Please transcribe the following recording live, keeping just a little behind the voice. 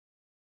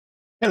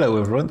Hello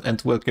everyone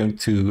and welcome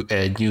to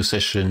a new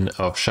session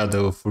of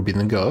Shadow of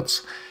Forbidden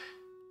Gods.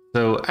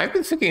 So I've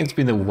been thinking it's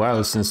been a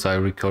while since I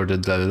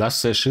recorded the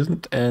last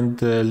session,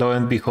 and lo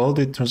and behold,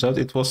 it turns out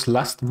it was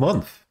last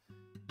month.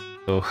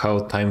 So how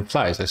time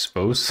flies, I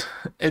suppose.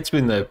 It's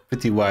been a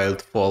pretty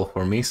wild fall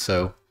for me,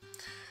 so...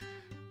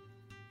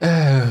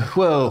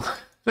 well,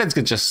 let's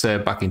get just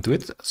back into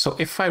it. So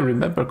if I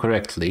remember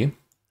correctly,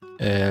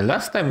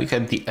 last time we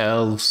had the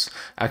elves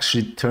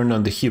actually turn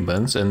on the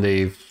humans and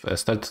they've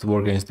started war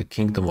against the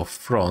Kingdom of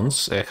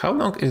France. How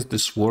long is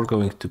this war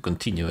going to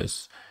continue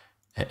is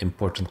an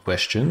important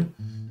question.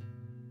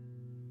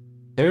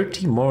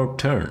 30 more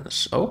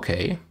turns,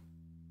 okay.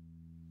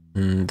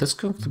 That's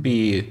going to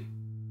be...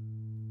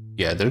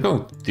 yeah, they're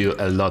going to deal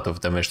a lot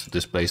of damage to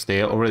this place.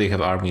 They already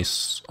have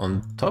armies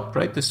on top,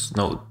 right?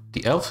 No,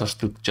 the elves are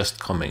still just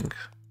coming.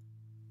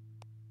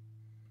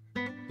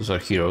 Those are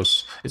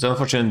heroes. It's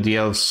unfortunate the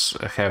elves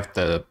have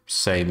the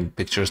same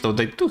pictures, though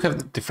they do have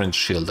a different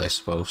shield, I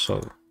suppose,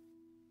 so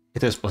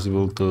it is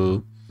possible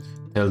to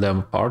tell them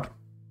apart.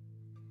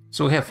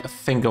 So we have a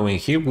thing going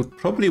here. We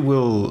probably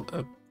will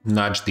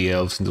nudge the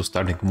elves into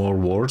starting more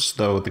wars,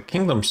 though the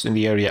kingdoms in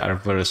the area are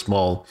very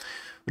small,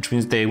 which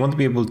means they won't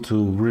be able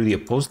to really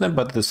oppose them,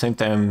 but at the same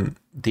time,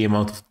 the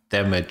amount of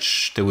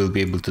damage they will be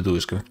able to do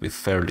is going to be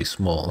fairly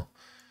small.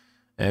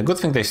 Good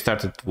thing they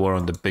started war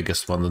on the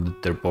biggest one on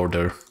their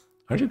border.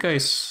 Do you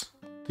guys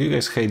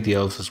hate the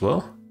elves as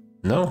well?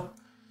 No?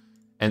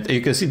 And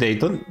you can see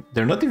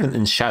they're not even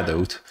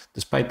enshadowed,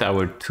 despite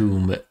our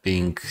tomb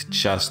being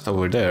just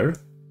over there.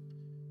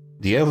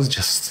 The elves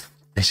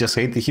they just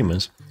hate the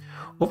humans.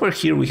 Over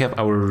here we have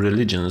our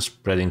religion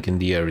spreading in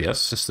the area,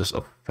 Sisters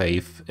of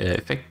Faith.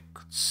 If I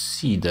could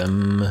see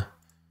them...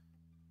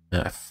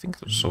 I think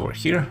it's over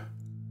here.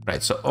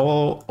 Right, so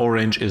all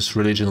orange is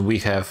religion we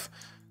have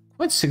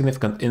quite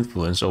significant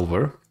influence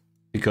over,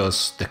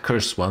 because the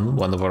cursed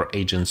one of our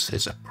agents,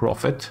 is a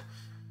prophet.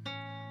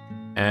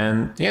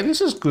 And yeah,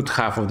 this is good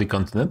half of the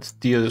continent.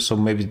 So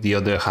maybe the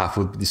other half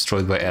will be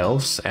destroyed by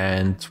elves,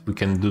 and we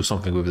can do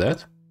something with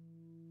that.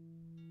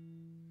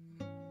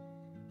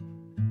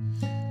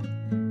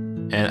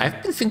 And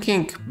I've been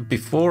thinking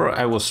before,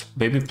 I was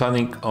maybe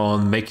planning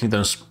on making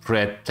them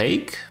spread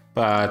plague,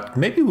 but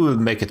maybe we'll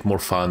make it more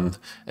fun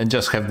and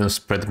just have them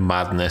spread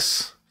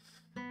madness.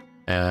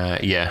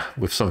 Yeah,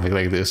 with something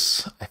like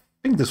this. I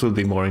think this will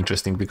be more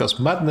interesting, because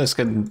madness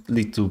can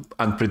lead to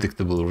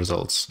unpredictable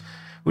results.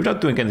 We're not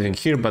doing anything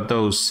here, but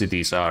those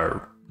cities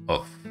are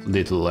of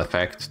little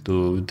effect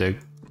to the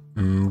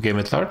game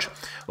at large.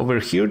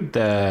 Over here,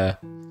 the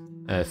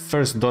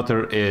first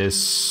daughter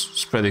is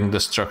spreading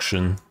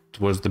destruction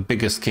towards the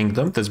biggest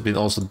kingdom that's been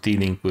also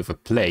dealing with a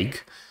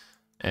plague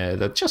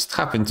that just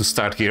happened to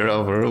start here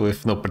over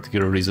with no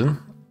particular reason.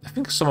 I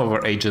think some of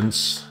our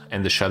agents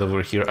and the shadow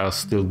over here are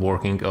still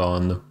working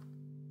on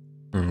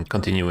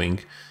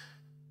continuing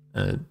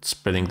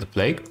spreading the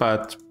plague,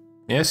 but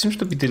yeah, it seems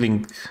to be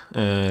dealing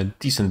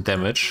decent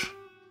damage.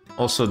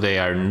 Also, they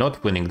are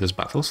not winning this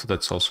battle, so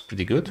that's also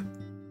pretty good.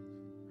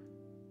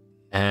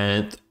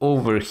 And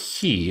over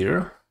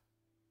here,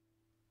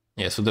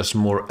 yeah, so there's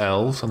more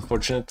elves,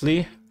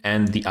 unfortunately,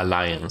 and the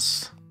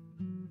alliance.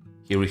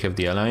 Here we have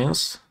the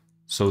alliance,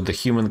 so the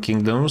human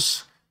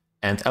kingdoms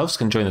and elves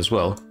can join as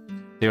well.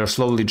 They are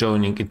slowly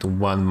joining into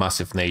one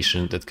massive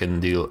nation that can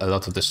deal a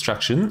lot of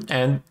destruction,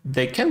 and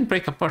they can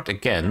break apart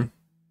again.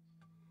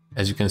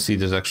 As you can see,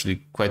 there's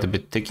actually quite a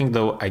bit ticking,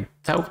 though I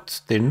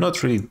doubt they're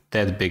not really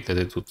that big that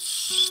it would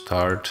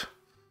start.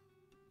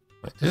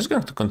 Wait, this is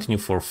going to continue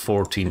for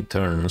 14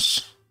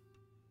 turns.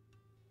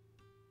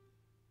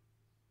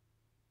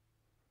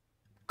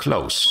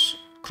 Close.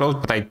 Close,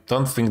 but I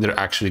don't think they're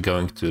actually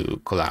going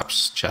to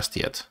collapse just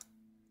yet.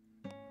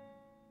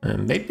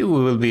 Maybe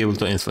we will be able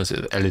to influence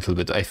it a little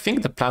bit. I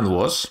think the plan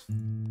was,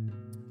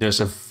 there's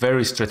a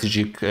very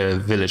strategic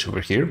village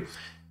over here,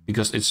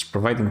 because it's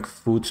providing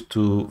food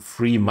to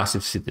 3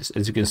 massive cities.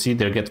 As you can see,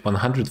 they get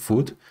 100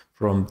 food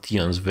from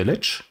Tion's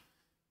village.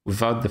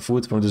 Without the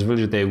food from this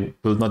village, they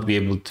will not be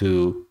able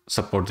to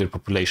support their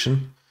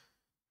population,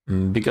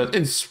 because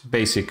it's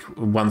basic,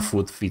 1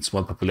 food feeds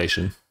 1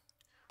 population.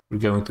 We're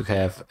going to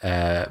have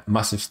a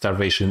massive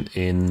starvation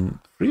in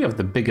 3 of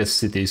the biggest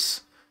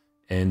cities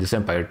in this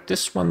empire.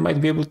 This one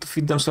might be able to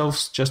feed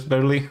themselves just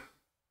barely.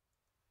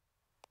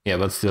 Yeah,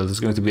 but still,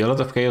 there's going to be a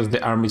lot of chaos.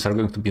 The armies are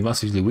going to be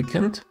massively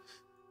weakened.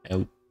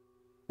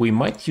 We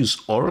might use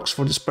orcs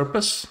for this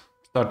purpose,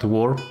 start a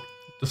war,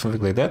 do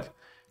something like that,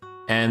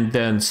 and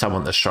then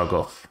summon a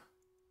Shoggoth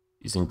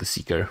using the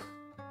Seeker.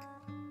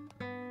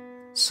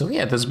 So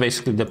yeah, that's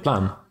basically the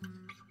plan.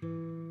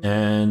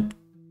 And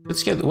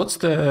let's get, what's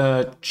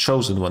the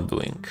Chosen One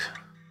doing?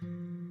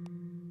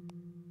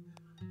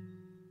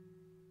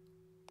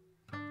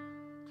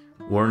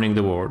 Warning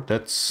the war,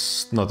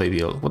 that's not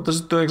ideal. What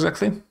does it do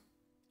exactly?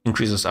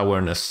 Increases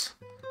awareness.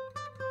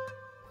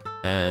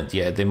 And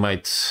yeah, they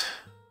might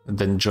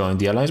then join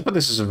the alliance, but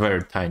this is a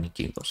very tiny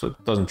kingdom, so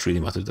it doesn't really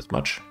matter that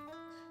much.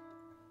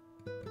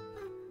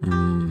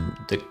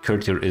 The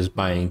courtier is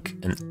buying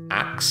an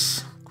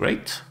axe.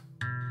 Great.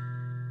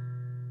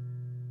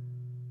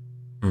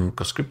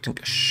 Conscripting.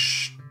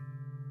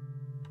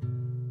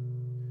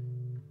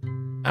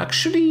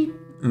 Actually,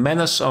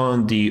 menace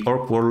on the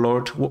Orc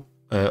Warlord.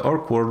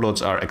 Orc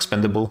Warlords are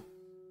expendable.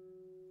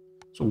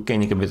 So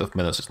gaining a bit of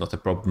menace is not a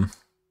problem.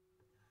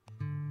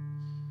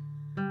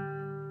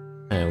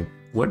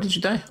 Where did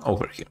you die?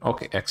 Over here.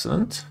 Okay,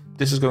 excellent.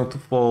 This is going to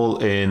fall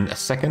in a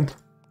second.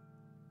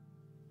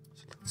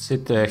 So let's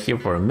sit here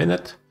for a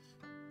minute.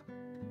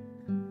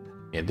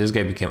 Yeah, this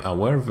guy became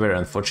aware. Very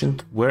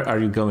unfortunate. Where are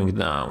you going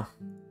now?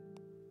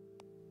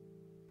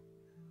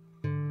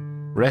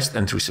 Rest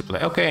and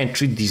resupply. Okay, and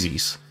treat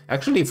disease.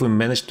 Actually, if we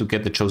manage to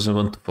get the Chosen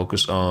One to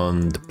focus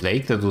on the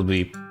plague, that will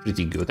be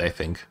pretty good, I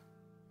think.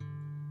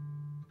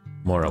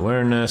 More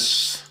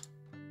awareness.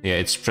 Yeah,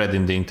 it's spread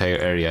in the entire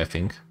area, I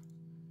think.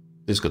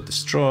 This got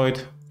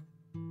destroyed.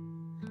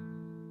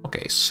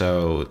 Okay,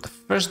 so the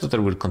first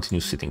daughter will continue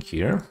sitting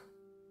here.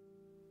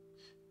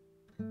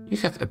 You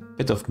have a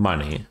bit of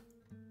money.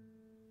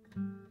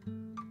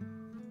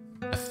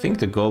 I think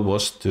the goal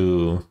was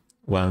to,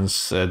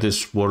 once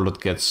this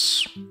warlord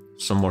gets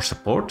some more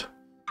support,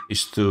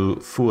 is to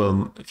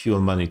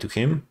fuel money to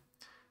him,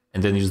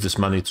 and then use this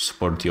money to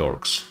support the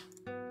orcs.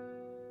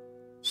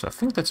 So I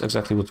think that's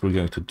exactly what we're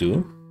going to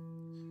do.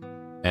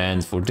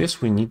 And for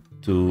this we need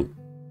to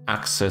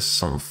access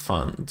some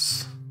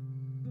funds.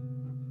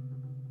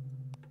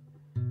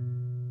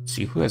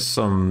 See who has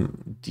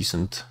some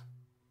decent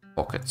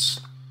pockets.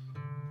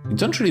 We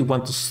don't really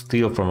want to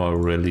steal from our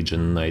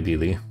religion,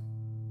 ideally.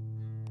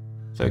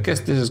 So I guess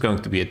this is going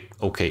to be an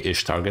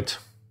okay-ish target.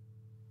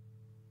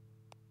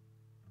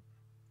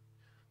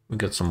 We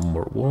got some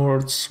more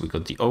wards, we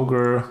got the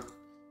ogre.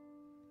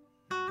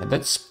 And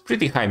that's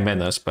pretty high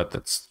menace, but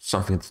that's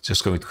something that's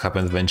just going to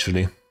happen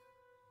eventually.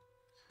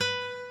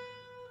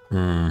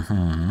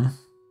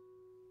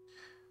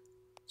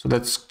 So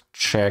let's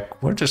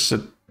check. We're just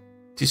at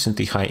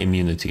decently high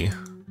immunity.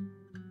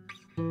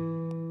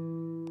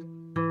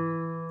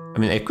 I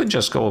mean, I could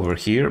just go over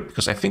here,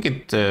 because I think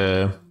it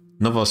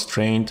Nova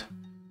Strained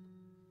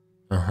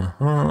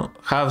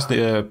has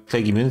the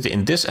plague immunity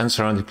in this and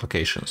surrounding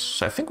locations.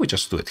 So I think we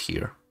just do it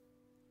here.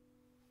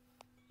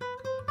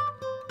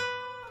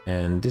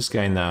 And this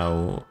guy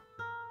now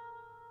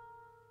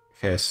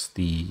has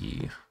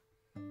the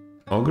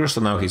ogre,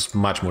 so now he's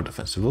much more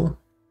defensible.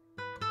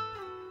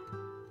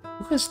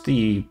 Who has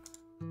the...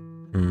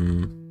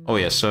 Oh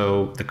yeah,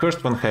 so the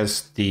cursed one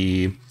has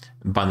the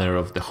banner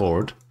of the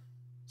horde.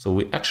 So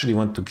we actually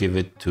want to give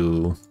it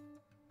to...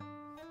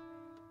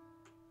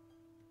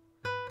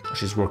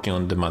 She's working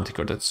on the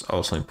manticore, that's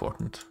also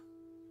important.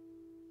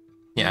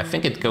 Yeah, I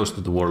think it goes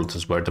to the world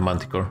as well, the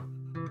manticore.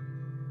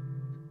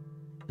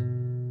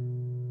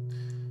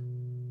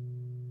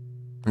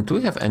 And do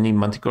we have any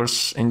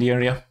manticores in the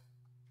area?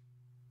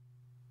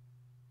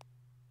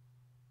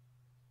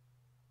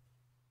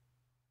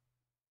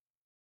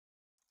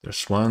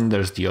 There's one,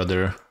 there's the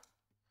other.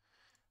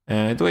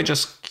 Do I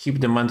just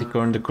keep the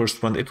manticore and the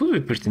cursed one? It would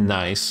be pretty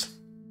nice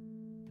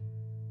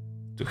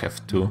to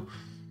have two.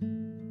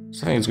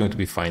 So I think it's going to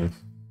be fine.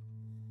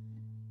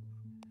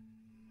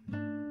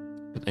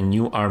 But a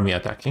new army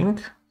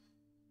attacking.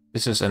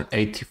 This is an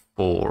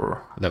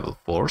 84 level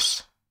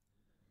force.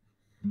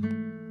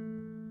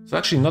 So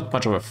actually not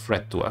much of a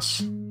threat to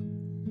us.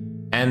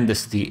 And the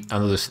city,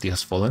 another city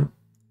has fallen.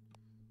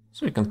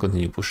 So we can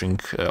continue pushing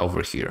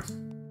over here.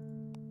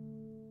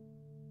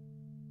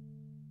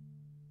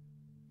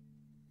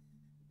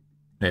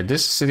 Yeah,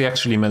 this city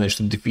actually managed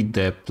to defeat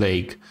the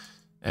plague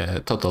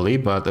totally,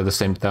 but at the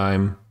same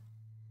time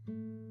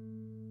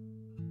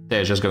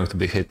they're just going to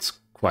be hit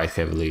quite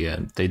heavily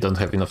and they don't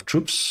have enough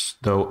troops,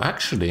 though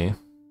actually...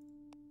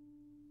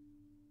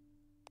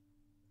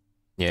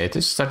 Yeah, it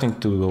is starting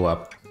to go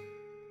up.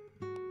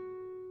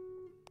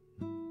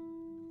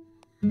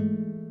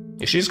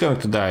 She's going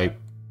to die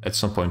at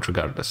some point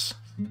regardless.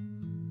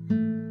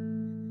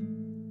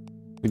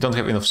 We don't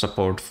have enough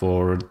support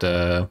for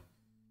the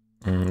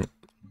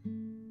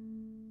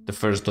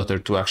first daughter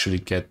to actually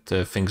get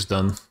things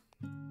done.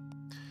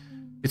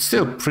 It's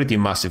still pretty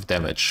massive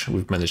damage.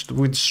 We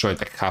destroyed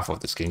like half of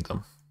this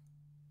kingdom.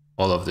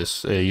 All of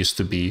this used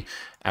to be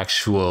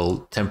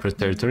actual temperate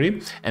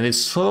territory, and it's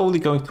slowly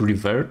going to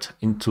revert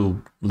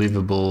into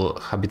livable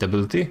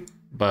habitability,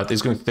 but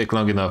it's going to take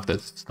long enough that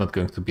it's not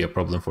going to be a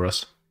problem for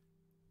us.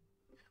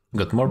 We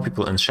got more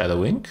people in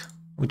shadowing,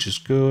 which is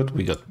good.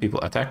 We got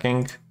people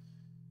attacking.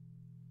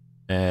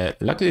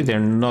 Luckily, they're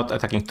not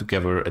attacking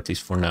together, at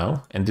least for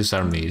now, and this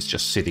army is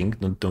just sitting,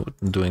 not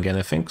doing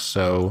anything,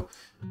 so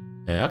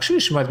actually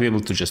she might be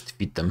able to just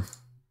defeat them.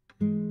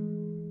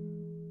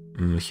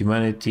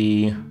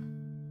 Humanity...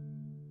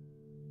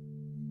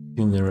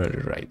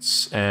 Funerary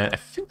rites. I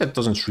think that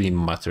doesn't really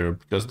matter,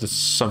 because there's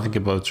something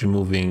about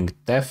removing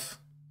death.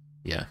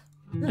 Yeah,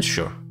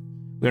 sure.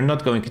 We're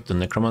not going into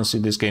necromancy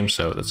this game,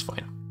 so that's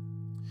fine.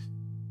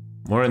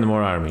 More and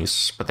more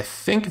armies, but I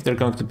think if they're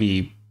going to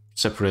be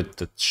separate,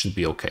 that should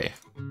be okay.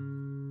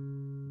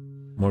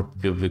 More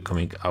people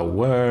becoming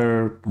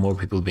aware, more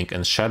people being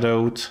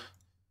enshadowed.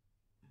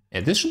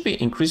 Yeah, this should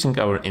be increasing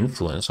our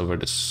influence over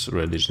this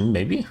religion,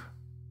 maybe?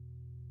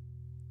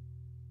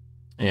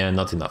 Yeah,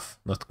 not enough.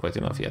 Not quite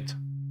enough yet.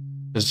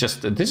 It's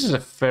just, this is a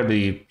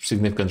fairly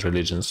significant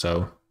religion,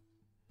 so...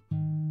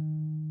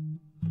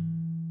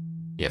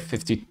 Yeah,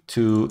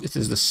 52. It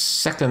is the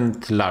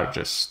second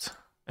largest.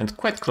 And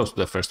quite close to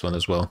the first one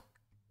as well.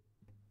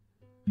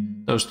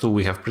 Those two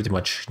we have pretty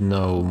much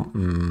no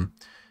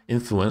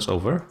influence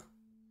over.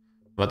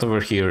 But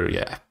over here,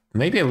 yeah.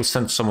 Maybe I will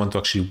send someone to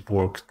actually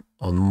work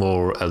on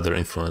more elder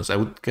influence. I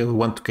would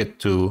want to get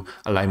to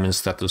alignment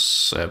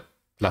status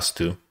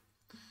 +2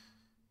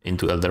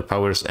 into elder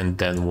powers and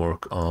then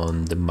work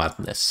on the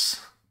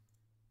madness.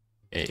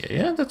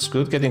 Yeah, that's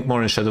good. Getting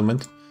more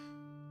enshadowment.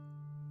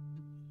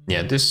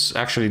 Yeah, this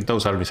actually,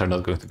 those armies are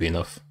not going to be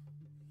enough.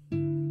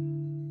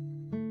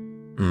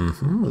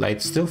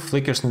 Light still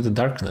flickers in the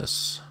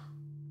darkness.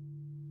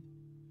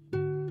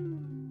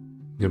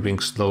 You're being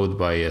slowed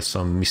by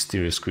some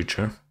mysterious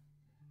creature.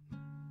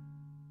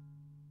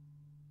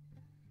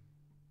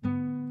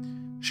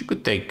 She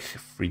could take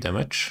 3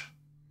 damage.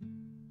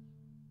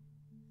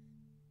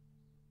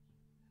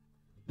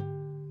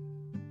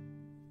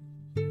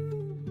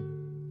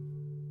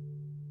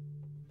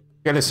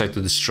 Okay, let's try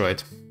to destroy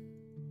it.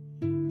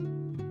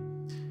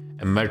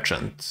 A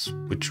merchant,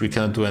 which we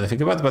cannot do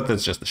anything about, but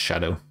that's just a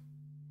shadow.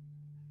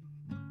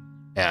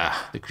 Yeah,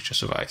 the creature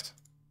survived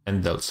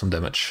and dealt some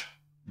damage.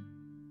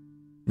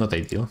 Not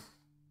ideal.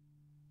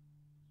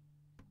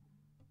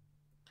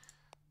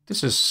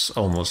 This is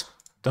almost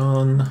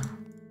done.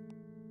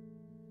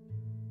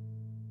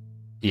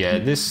 Yeah,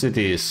 this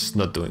city is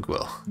not doing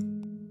well.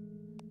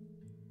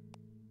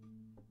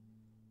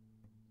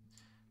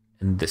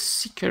 And the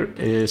Seeker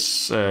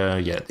is...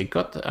 yeah, they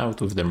got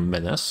out with their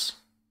menace.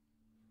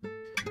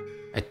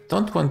 I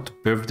don't want to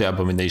birth the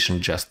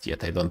abomination just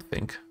yet, I don't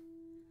think.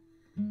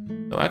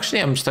 No,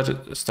 actually, I'm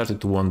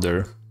started to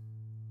wonder...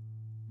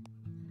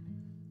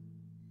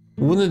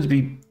 Wouldn't it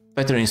be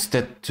better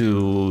instead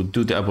to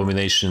do the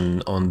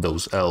abomination on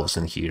those elves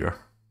in here?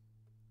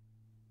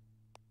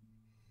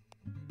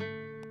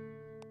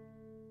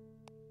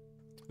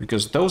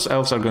 Because those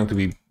elves are going to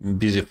be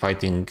busy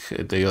fighting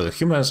the other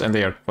humans, and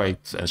they are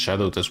quite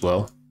shadowed as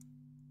well.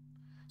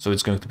 So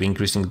it's going to be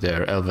increasing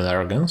their elven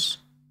arrogance.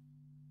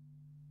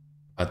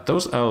 But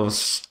those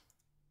elves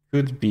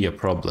could be a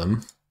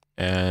problem.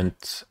 And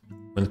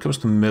when it comes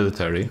to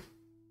military,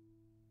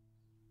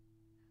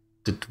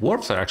 the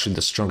dwarves are actually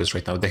the strongest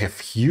right now. They have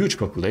huge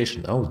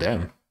population. Oh,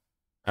 damn.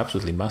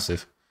 Absolutely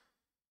massive.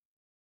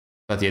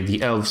 But yeah,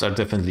 the elves are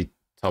definitely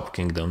top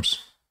kingdoms.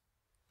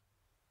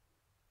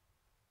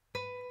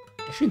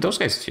 Actually, those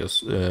guys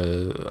just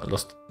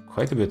lost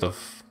quite a bit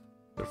of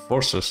their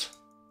forces.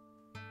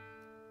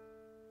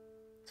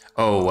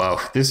 Oh, wow.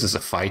 This is a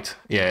fight.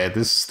 Yeah,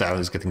 this town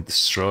is getting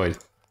destroyed.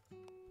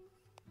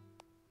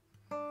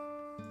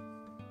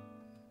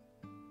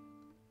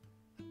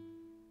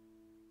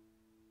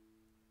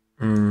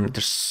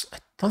 I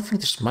don't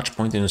think there's much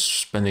point in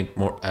spending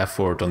more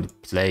effort on the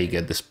plague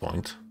at this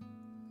point.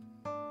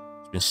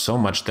 There's been so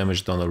much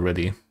damage done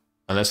already.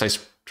 Unless I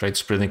tried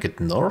spreading it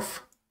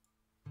north?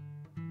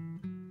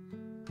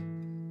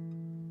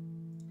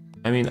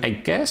 I mean, I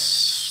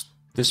guess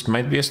this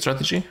might be a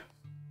strategy.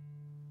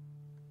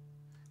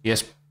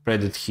 Yes,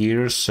 spread it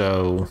here,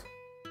 so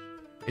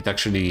it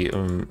actually,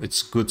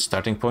 it's a good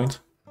starting point.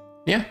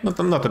 Yeah, not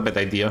a bad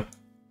idea.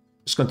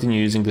 Just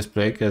continue using this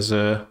plague as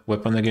a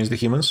weapon against the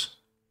humans.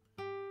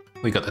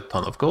 We got a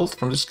ton of gold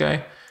from this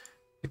guy.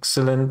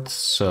 Excellent.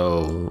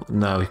 So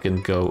now we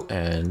can go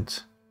and...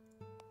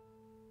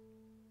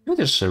 Oh,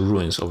 there's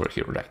ruins over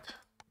here, right?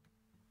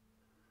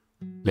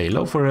 Lay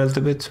low for a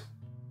little bit.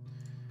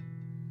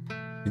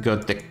 We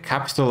got the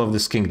capital of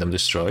this kingdom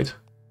destroyed.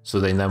 So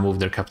they now move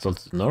their capital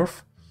to the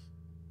north.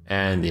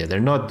 And yeah,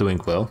 they're not doing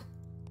well.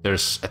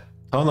 There's a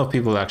ton of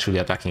people actually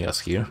attacking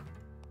us here.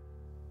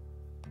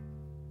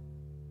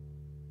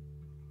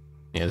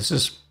 Yeah, this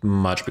is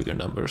much bigger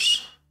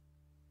numbers.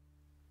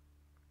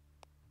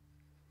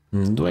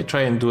 Do I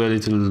try and do a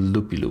little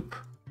loopy-loop?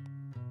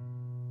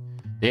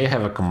 They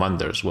have a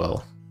commander as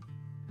well.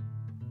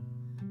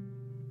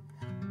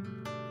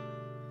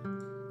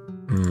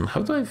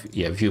 How do I...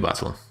 Yeah, view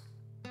battle.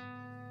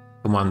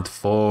 Command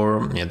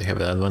 4. Yeah, they have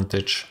an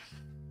advantage.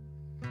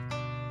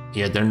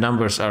 Yeah, their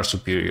numbers are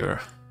superior.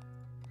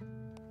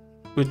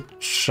 We'll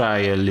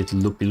try a little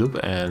loopy-loop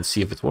and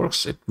see if it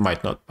works. It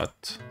might not,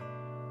 but...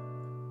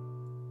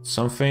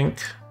 Something.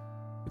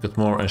 We got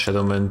more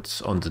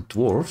enshadowment on the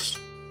dwarves.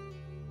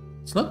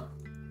 It's not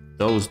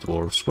those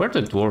dwarves. Where are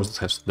the dwarves that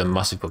have the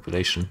massive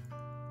population?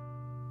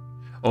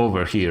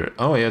 Over here.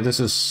 Oh yeah, this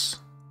is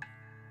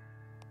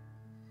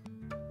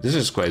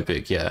quite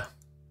big, yeah.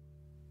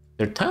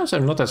 Their towns are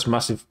not as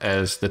massive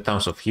as the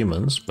towns of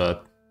humans,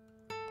 but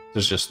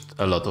there's just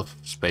a lot of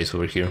space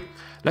over here.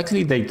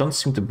 Luckily, they don't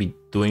seem to be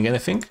doing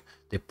anything.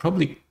 They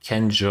probably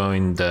can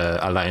join the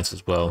alliance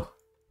as well.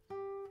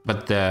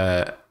 But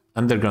the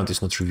underground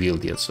is not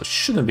revealed yet, so it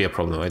shouldn't be a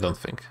problem, I don't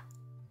think.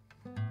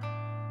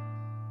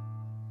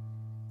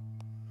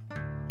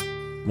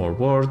 More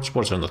wards.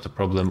 Wards are not a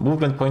problem.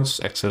 Movement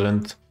points,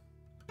 excellent.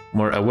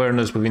 More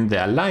awareness within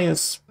the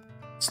alliance.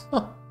 It's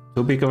not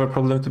too big of a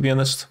problem, to be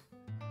honest.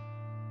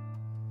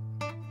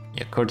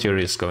 Yeah, Courtier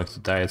is going to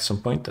die at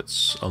some point,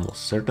 that's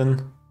almost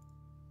certain.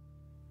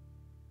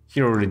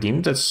 Hero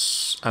redeemed,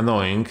 that's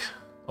annoying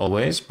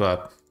always,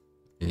 but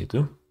you need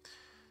to.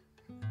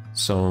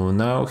 So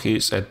now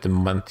he's at the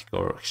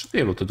Manticore. He should be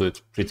able to do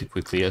it pretty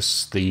quickly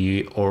as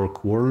the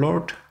Orc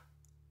Warlord.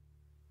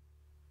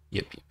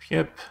 Yep.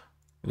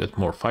 We got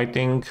more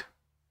fighting.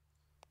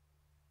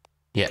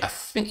 Yeah, I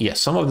think, yeah,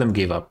 some of them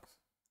gave up.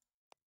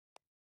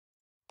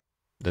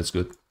 That's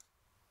good.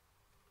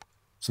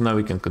 So now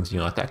we can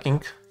continue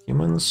attacking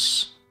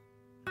humans.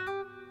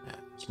 Yeah,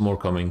 there's more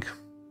coming.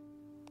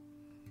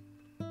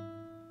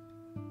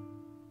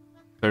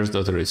 First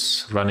daughter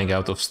is running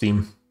out of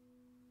steam.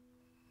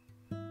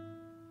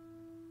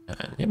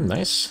 And yeah,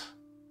 nice.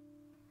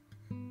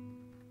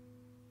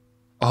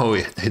 Oh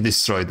yeah, they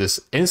destroyed this.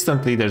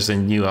 Instantly there's a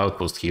new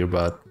outpost here,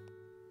 but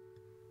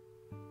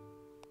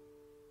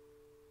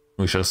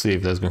we shall see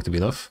if that's going to be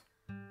enough.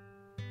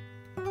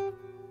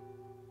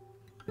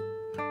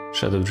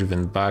 Shadow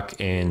driven back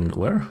in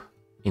where?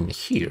 In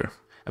here.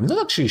 I'm not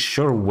actually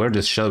sure where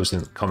this shadow is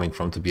coming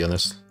from, to be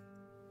honest.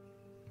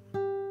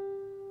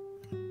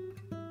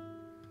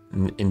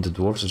 In the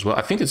dwarves as well.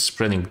 I think it's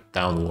spreading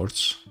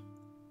downwards.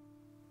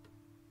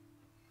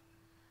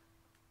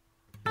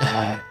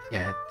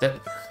 Yeah,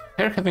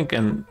 her having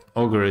an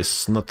ogre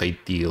is not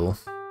ideal.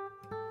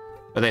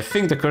 But I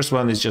think the cursed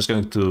one is just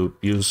going to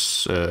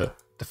use the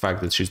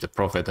fact that she's the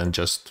prophet and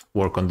just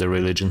work on the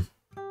religion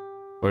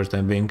for the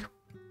time being.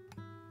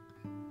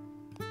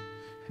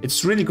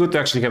 It's really good to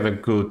actually have a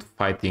good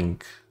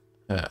fighting...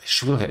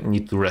 she will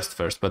need to rest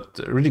first, but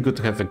really good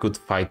to have a good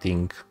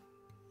fighting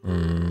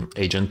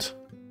agent.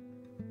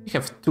 We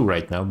have 2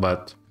 right now,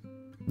 but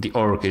the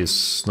orc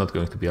is not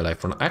going to be alive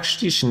for now.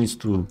 Actually, she needs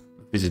to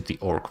visit the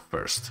orc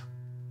first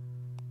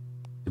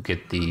to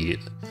get the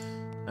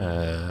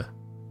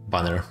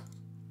banner.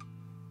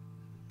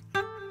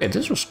 Yeah,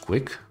 this was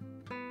quick.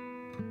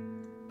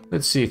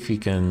 Let's see if he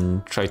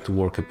can try to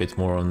work a bit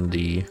more on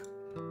the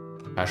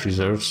cash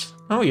reserves.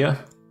 Oh yeah.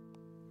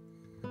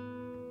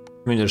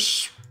 I mean,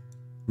 there's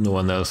no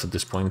one else at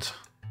this point.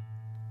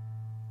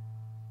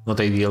 Not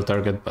ideal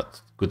target,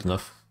 but good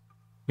enough.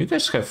 You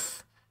guys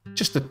have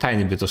just a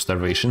tiny bit of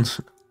starvation.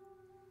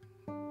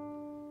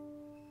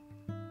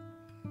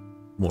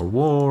 More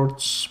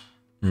wards.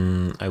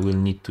 I will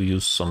need to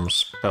use some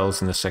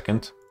spells in a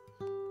second.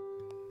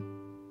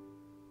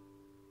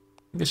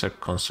 You guys are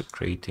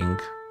consecrating.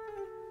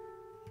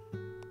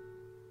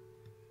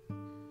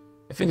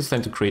 I think it's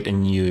time to create a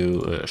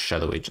new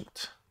shadow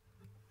agent.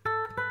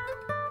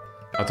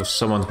 Out of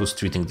someone who's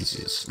treating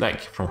diseases,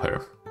 like from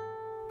her.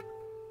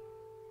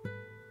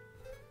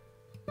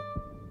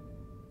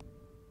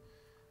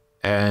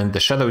 And the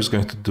shadow is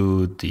going to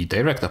do the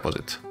direct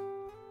opposite.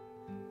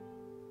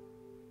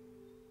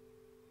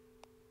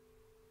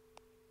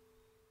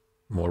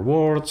 More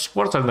wards.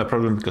 Wards are no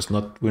problem because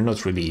we're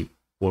not really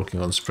working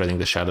on spreading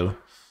the shadow.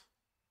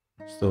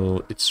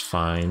 So it's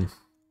fine.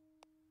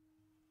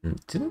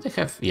 Didn't they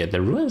have... Yeah,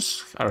 the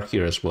ruins are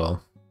here as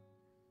well.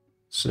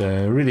 It's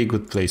a really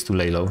good place to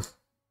lay low.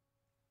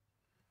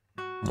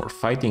 More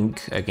fighting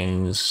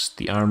against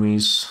the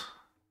armies.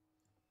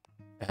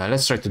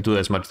 Let's try to do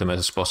as much damage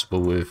as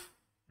possible with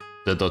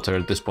the daughter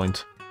at this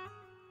point.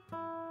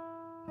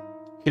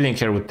 Healing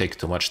her would take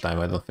too much time.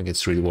 I don't think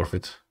it's really worth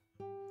it.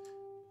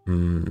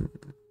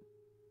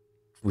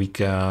 We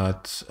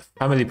got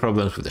family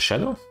problems with the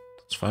shadow.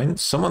 That's fine.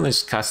 Someone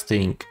is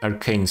casting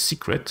Arcane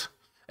Secret,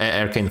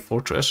 Arcane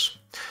Fortress.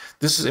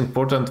 This is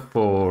important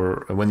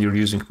for when you're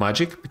using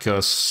magic,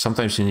 because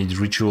sometimes you need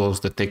rituals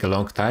that take a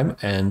long time,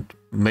 and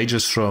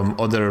mages from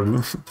other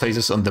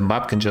places on the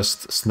map can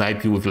just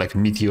snipe you with like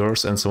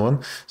meteors and so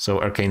on.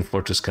 So Arcane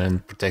Fortress can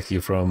protect you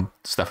from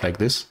stuff like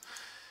this.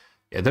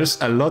 Yeah,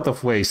 there's a lot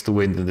of ways to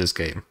win in this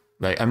game.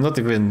 Like, I'm not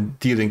even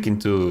dealing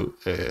into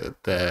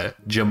the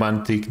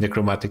geomantic,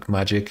 necromantic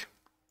magic,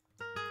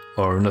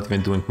 or not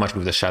even doing much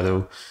with the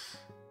shadow.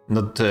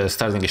 Not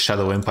starting a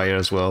shadow empire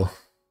as well.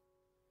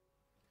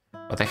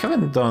 But I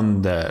haven't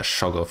done the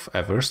Shoggoth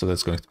ever, so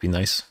that's going to be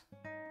nice.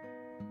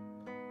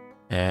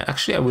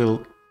 Actually, I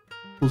will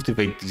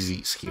cultivate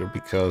disease here,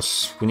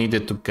 because we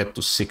needed to get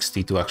to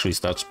 60 to actually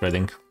start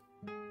spreading.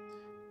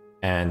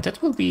 And that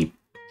will be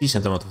a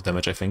decent amount of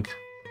damage, I think.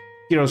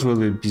 Heroes will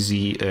be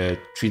busy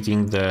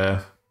treating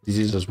the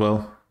disease as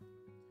well.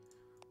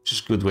 Which is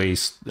good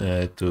ways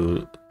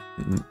to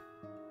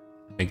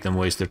make them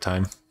waste their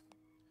time.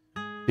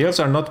 The elves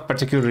are not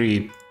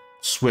particularly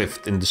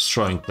swift in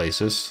destroying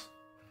places,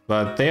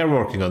 but they are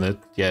working on it.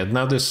 Yeah,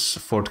 now this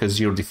fort has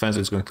 0 defense,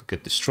 it's going to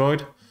get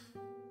destroyed.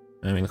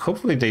 I mean,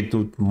 hopefully they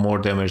do more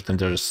damage than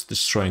just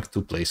destroying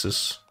 2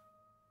 places.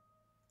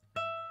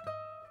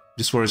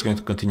 This war is going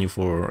to continue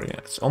for... yeah,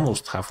 it's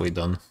almost halfway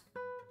done.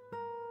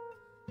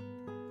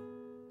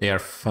 They are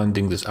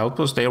funding this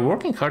outpost. They are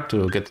working hard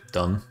to get it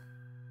done.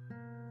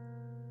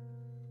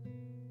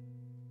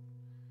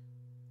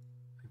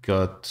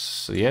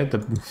 Yeah,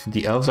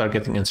 the elves are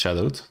getting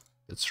enshadowed.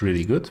 That's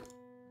really good.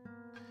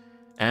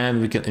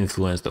 And we can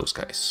influence those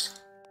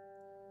guys.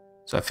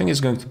 So I think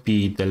it's going to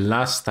be the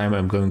last time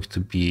I'm going to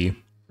be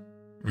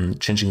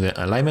changing the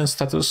alignment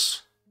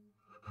status.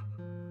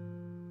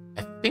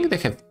 I think they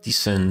have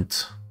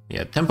decent...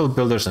 Yeah, temple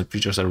builders and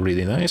preachers are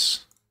really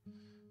nice.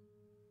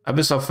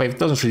 Abyss of Faith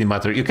doesn't really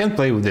matter. You can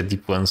play with the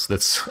deep ones,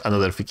 that's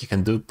another thing you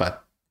can do,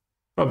 but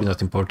probably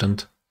not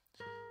important.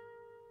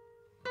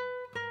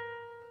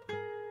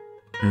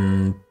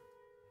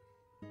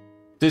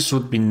 This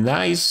would be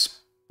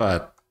nice,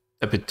 but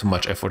a bit too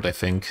much effort, I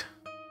think.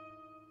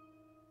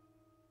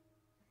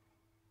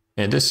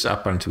 Yeah, this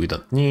apparently we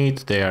don't need.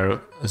 They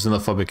are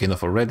xenophobic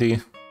enough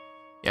already.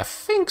 Yeah, I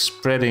think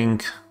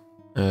spreading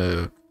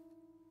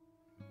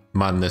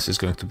madness is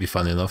going to be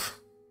fun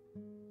enough.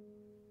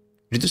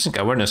 Reducing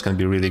awareness can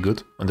be really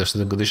good under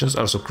certain conditions.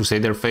 Also,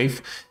 Crusader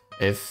Faith,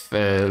 if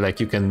like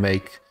you can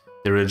make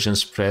the religion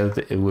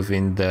spread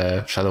within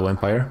the Shadow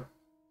Empire,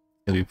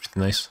 it can be pretty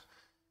nice.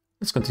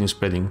 Let's continue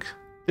spreading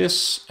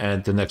this,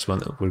 and the next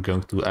one we're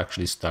going to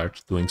actually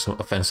start doing some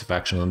offensive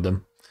action on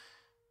them.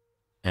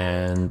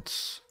 And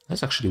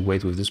let's actually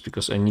wait with this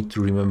because I need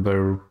to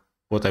remember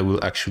what I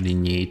will actually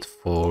need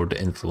for the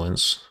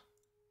influence.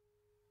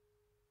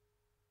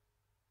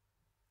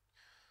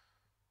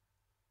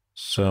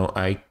 So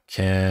I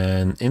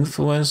can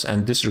influence,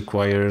 and this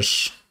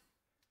requires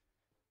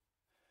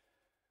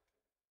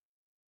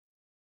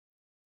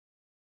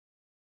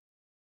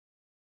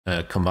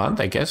a command,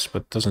 I guess,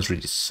 but doesn't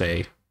really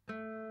say.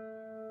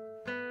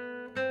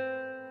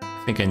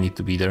 I think I need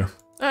to be there.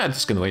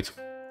 This can wait.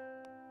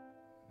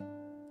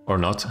 Or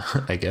not,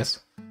 I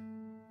guess.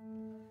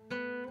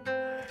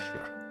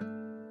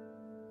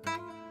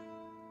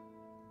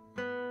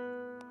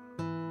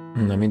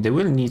 I mean, they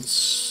will need...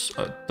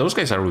 those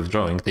guys are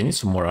withdrawing. They need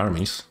some more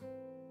armies.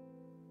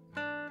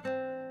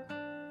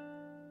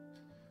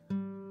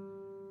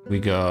 We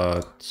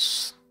got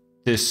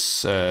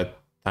this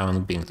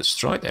town being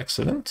destroyed.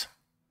 Excellent.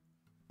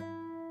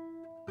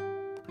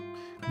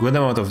 Good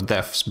amount of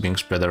deaths being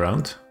spread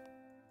around.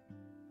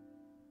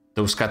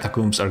 Those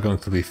catacombs are going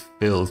to be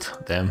filled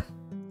then.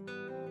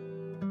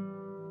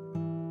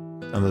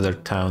 Another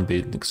town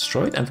being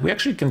destroyed. And we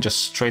actually can just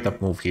straight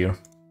up move here.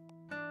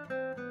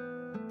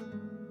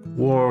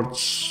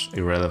 Wards,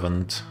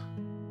 irrelevant.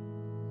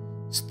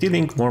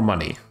 Stealing more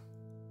money.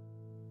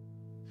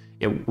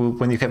 Yeah,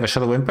 when you have a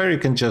Shadow Empire, you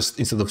can just,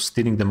 instead of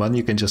stealing the money,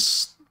 you can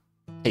just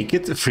take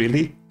it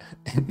freely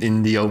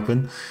in the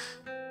open.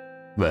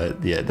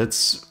 But yeah,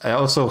 that's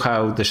also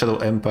how the Shadow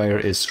Empire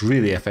is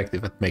really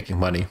effective at making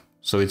money.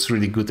 So it's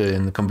really good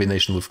in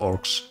combination with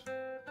orcs.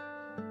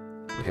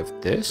 We have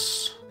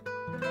this.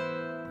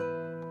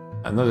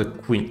 Another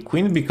queen.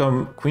 Queens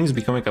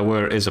becoming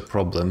aware is a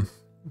problem.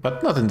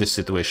 But not in this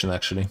situation,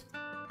 actually.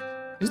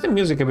 Is the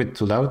music a bit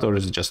too loud, or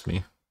is it just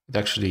me? It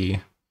actually...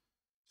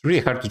 It's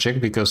really hard to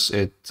check because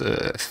it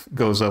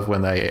goes off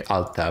when I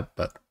alt-tab,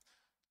 but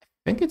I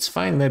think it's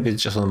fine. Maybe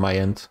it's just on my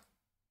end.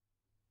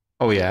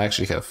 Oh yeah, I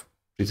actually have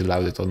pretty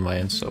loud it on my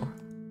end, so...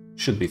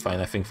 Should be fine,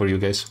 I think, for you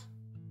guys.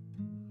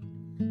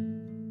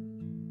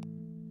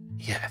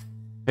 Yeah, I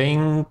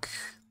think...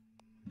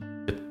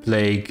 The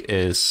plague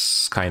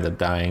is kind of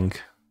dying.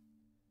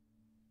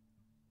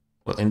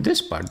 Well, in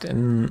this part,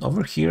 and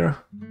over here...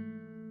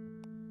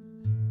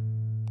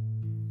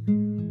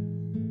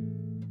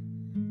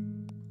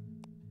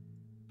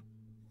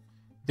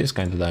 It is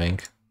kind of dying.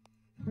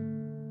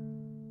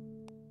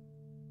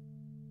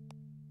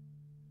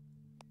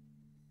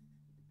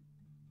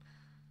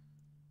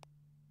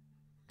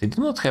 They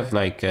do not have,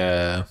 like,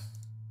 a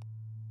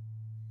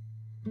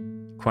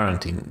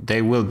quarantine.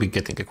 They will be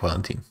getting a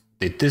quarantine.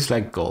 They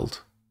dislike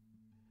gold.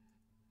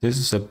 This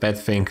is a bad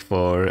thing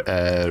for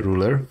a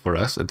ruler, for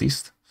us at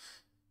least.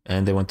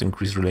 And they want to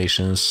increase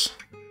relations.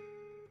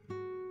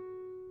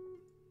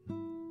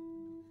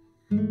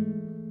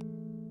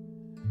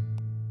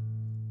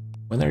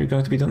 When are you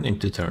going to be done? In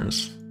 2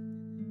 turns.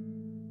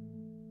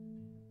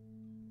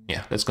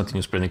 Yeah, let's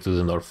continue spreading to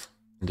the north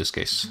in this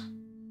case.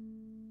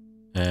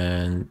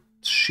 And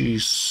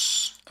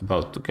she's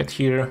about to get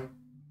here.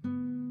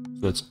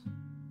 So let's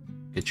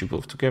get you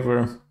both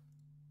together.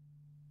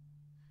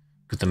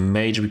 Could the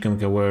mage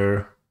become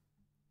aware?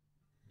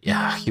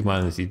 Yeah,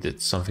 humanity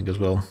did something as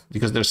well.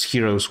 Because there's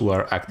heroes who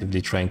are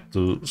actively trying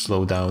to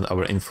slow down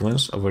our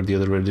influence over the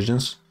other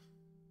religions.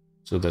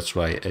 So that's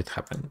why it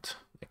happened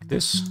like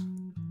this.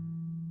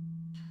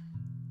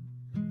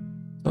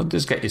 So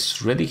this guy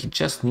is ready, he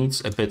just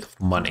needs a bit of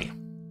money.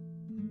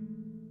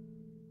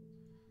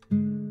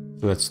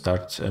 So let's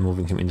start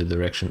moving him in the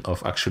direction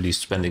of actually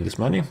spending this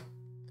money.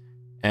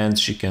 And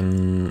she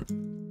can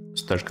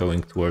start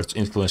going towards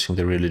influencing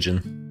the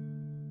religion.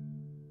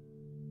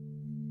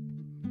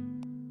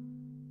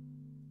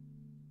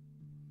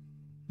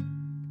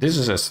 This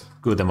is a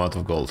good amount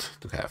of gold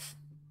to have.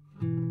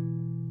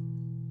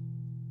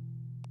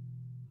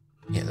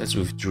 Yeah, let's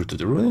withdraw to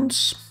the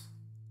ruins.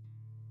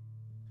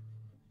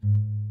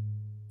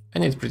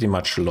 And it's pretty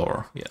much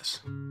lore, yes.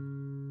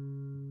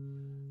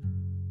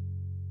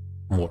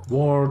 More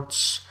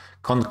wards.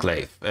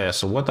 Conclave.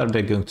 So what are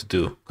they going to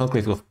do?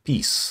 Conclave of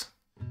Peace.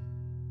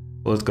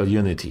 Political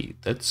unity.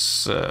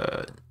 That's...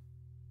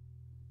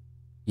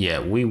 yeah,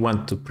 we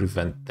want to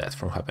prevent that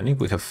from happening.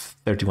 We have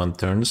 31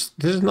 turns.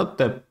 This is not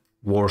the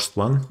worst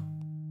one.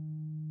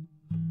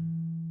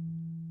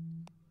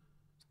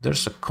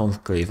 There's a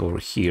conclave over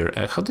here.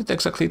 How did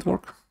exactly it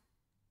work?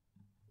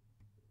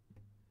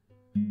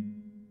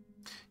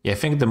 Yeah, I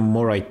think the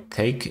more I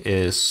take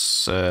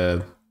is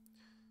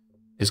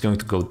going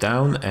to go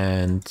down,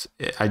 and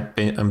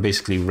I'm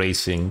basically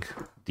racing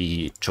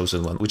the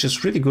chosen one, which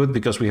is really good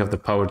because we have the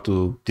power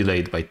to delay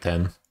it by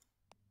 10.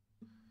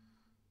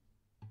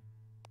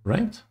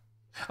 Right?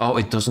 Oh,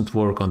 it doesn't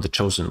work on the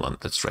chosen one.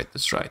 That's right,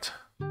 that's right.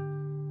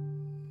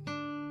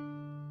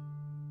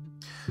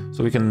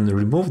 So we can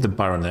remove the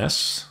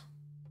Baroness.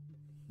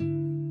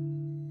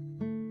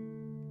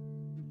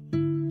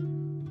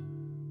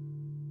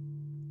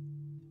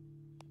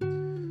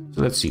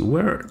 So let's see,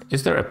 where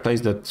is there a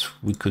place that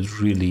we could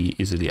really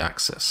easily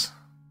access?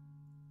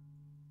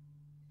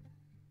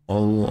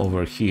 All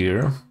over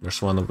here.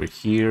 There's one over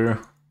here.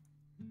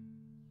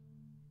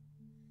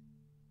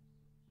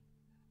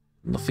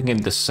 Nothing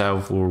in the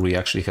south where we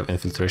actually have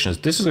infiltrations.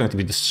 This is going to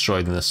be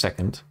destroyed in a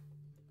second.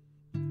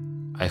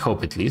 I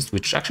hope at least,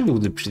 which actually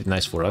would be pretty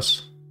nice for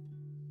us.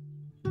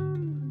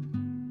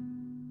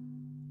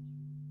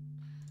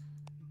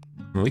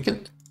 We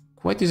can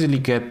quite easily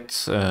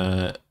get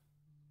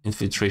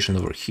infiltration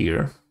over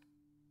here.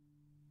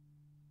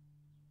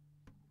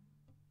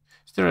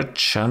 Is there a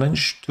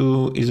challenge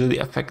to easily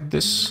affect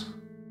this?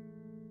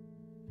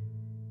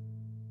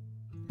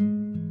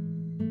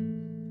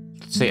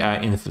 Let's say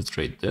I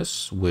infiltrate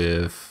this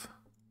with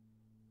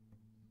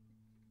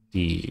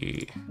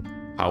the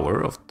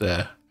power of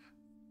the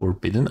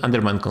Forbidden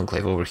Underman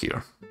Conclave over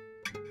here.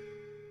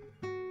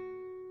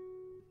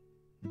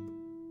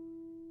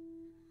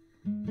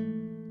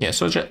 Yeah,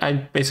 so I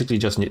basically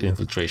just need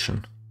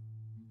infiltration.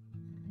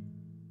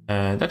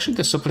 And actually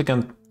the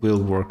Supplicant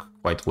will work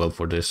quite well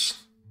for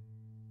this.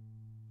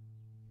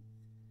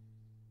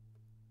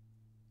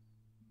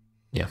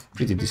 Yeah,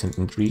 pretty decent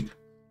intrigue.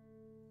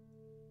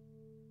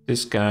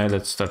 This guy,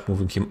 let's start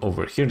moving him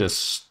over here.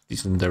 There's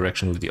decent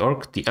direction with the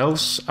Orc. The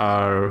Elves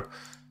are...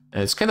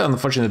 it's kind of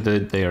unfortunate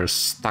that they are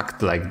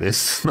stacked like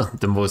this.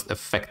 Not the most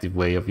effective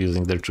way of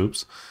using their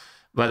troops.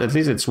 But at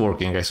least it's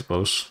working, I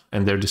suppose.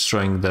 And they're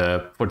destroying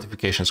the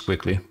fortifications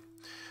quickly.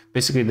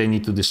 Basically, they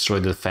need to destroy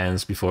the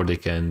defense before they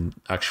can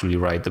actually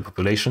ride the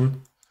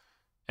population.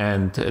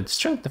 And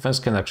destroying defense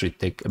can actually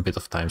take a bit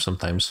of time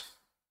sometimes.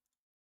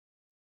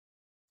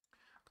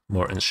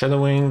 More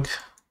enshadowing.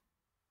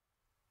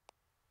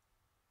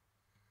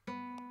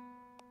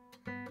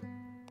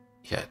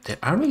 Yeah, the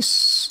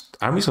armies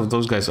of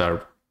those guys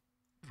are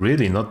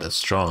really not that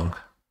strong.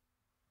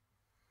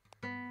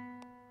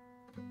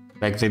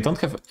 Like, they don't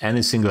have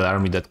any single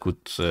army that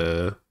could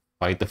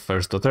fight the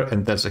First Daughter,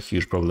 and that's a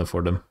huge problem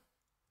for them.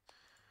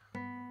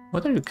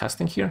 What are you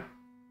casting here?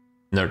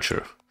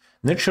 Nurture.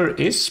 Nurture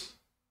is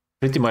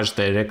pretty much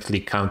directly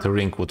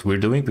countering what we're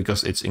doing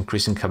because it's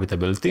increasing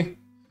habitability.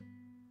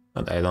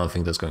 But I don't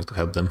think that's going to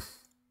help them.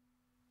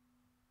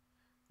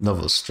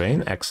 Novel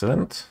Strain,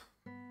 excellent.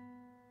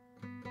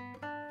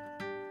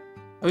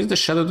 How is the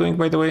Shadow doing,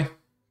 by the way?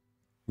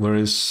 Where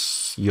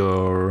is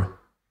your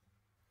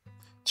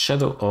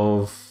Shadow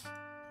of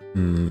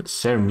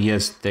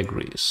Sermias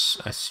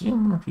Degris? I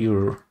assume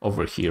you're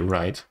over here,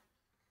 right?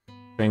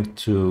 Trying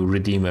to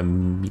redeem a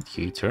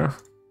mediator.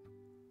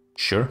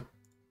 Sure.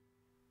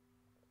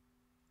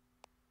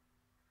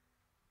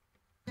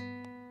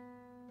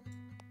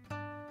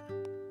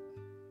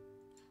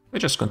 We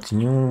just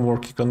continue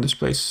working on this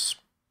place.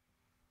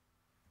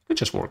 We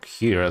just work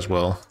here as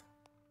well.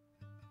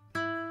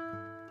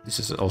 This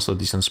is also a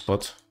decent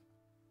spot.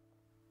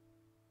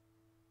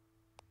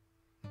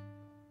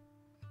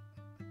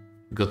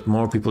 Got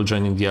more people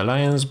joining the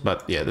alliance,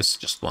 but yeah, this is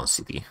just one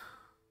city.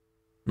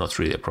 Not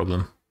really a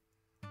problem.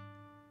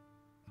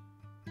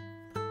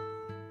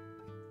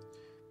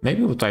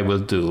 Maybe what I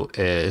will do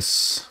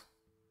is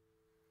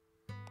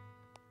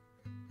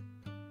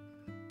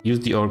use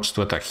the orcs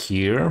to attack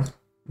here,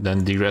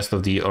 then the rest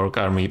of the orc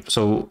army.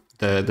 So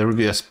there will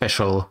be a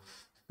special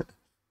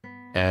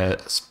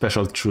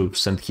troop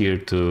sent here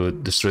to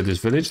destroy this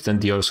village. Then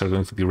the orcs are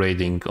going to be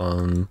raiding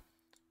on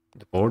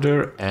the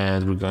border,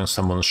 and we're going to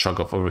summon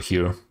Shoggoth over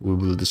here. We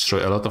will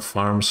destroy a lot of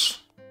farms,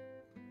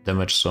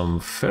 damage some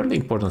fairly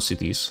important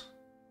cities.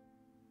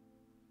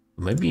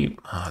 Maybe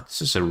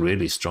this is a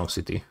really strong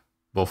city.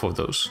 Both of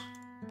those.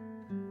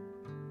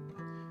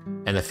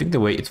 And I think the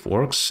way it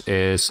works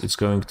is it's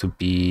going to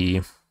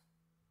be...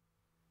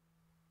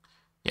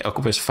 yeah,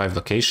 occupies 5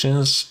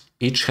 locations.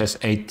 Each has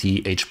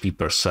 80 HP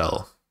per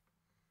cell.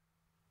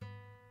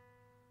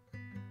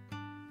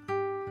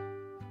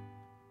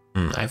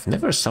 I've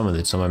never summoned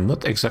it, so I'm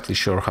not exactly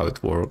sure how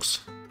it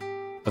works.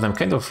 But I'm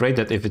kind of afraid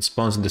that if it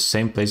spawns in the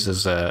same place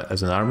as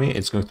an army,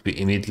 it's going to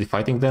be immediately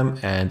fighting them,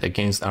 and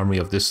against army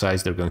of this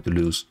size, they're going to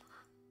lose.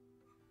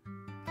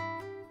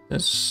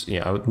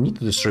 Yeah, I would need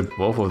to destroy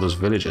both of those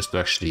villages to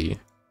actually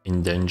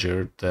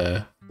endanger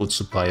the food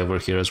supply over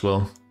here as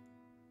well.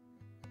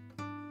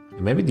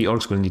 Maybe the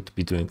orcs will need to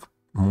be doing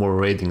more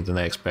raiding than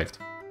I expect.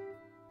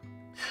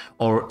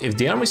 Or if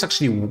the armies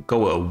actually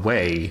go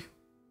away,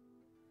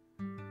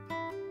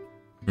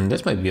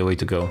 that might be a way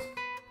to go.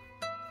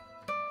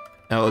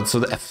 Oh, so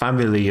the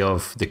family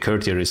of the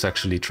courtier is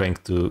actually trying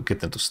to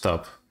get them to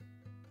stop.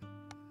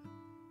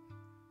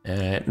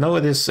 No,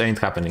 this ain't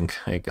happening,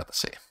 I gotta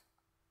say.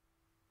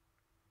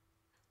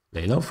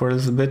 Lay low for a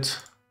little bit.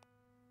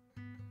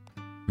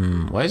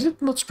 Why is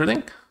it not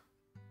spreading?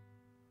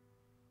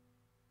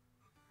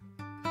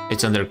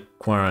 It's under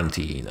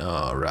quarantine.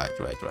 Oh, right.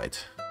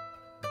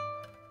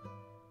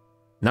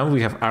 Now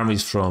we have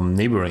armies from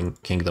neighboring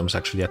kingdoms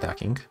actually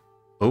attacking.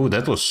 Oh,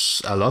 that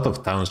was a lot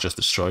of towns just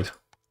destroyed.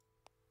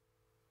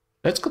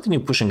 Let's continue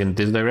pushing in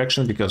this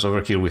direction, because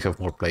over here we have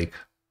more plague.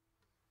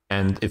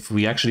 And if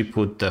we actually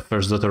put the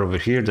first daughter over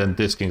here, then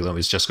this kingdom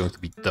is just going to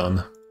be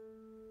done.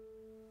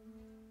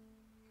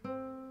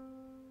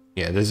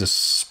 Yeah, this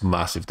is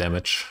massive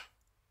damage.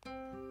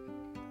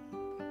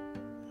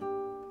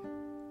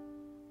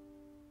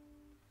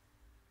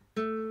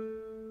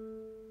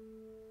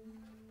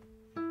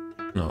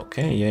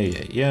 Okay,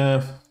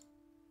 yeah.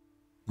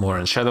 More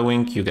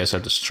unshadowing. You guys are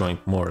destroying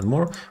more and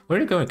more. Where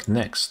are you going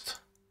next?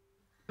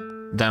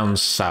 Down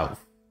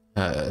south.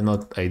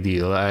 Not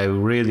ideal. I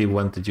really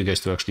wanted you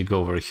guys to actually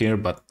go over here,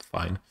 but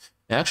fine.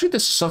 Actually,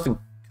 this is something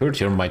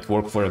courtier might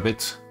work for a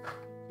bit.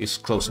 It's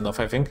close enough,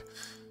 I think.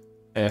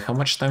 How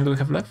much time do we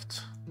have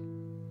left?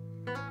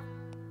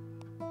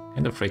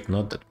 Kind of afraid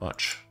not that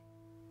much.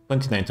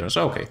 29 turns,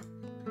 okay.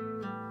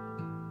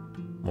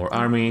 More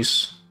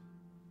armies.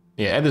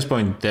 Yeah, at this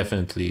point,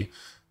 definitely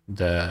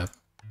the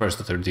first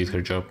daughter did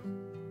her job.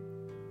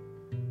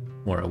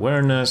 More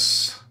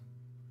awareness.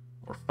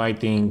 More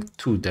fighting.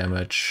 2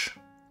 damage.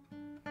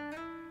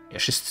 Yeah,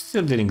 she's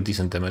still dealing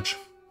decent damage.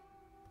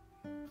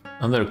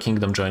 Another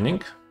kingdom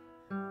joining.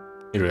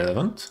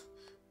 Irrelevant.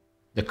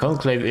 The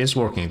conclave is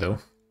working though.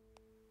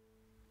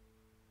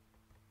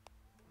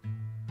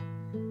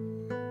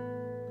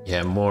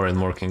 Yeah, more and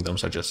more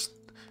kingdoms are just...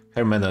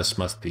 Her menace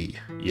must be...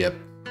 Yep.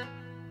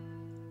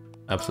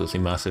 Absolutely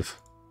massive.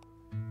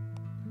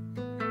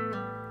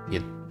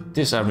 Yeah,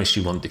 this army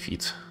she won't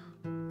defeat.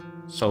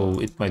 So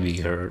it might be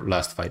her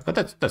last fight, but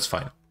that's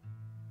fine.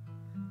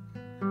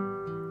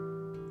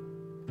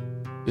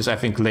 This, I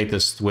think,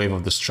 latest wave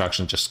of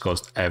destruction just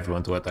caused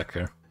everyone to attack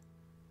her.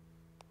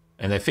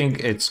 And I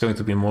think it's going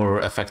to be more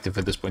effective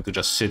at this point to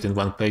just sit in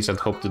one place and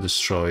hope to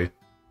destroy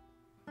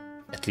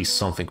at least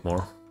something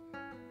more.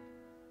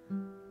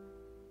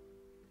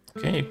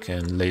 Okay, you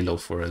can lay low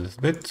for a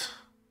little bit.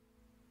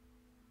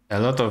 A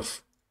lot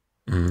of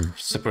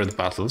separate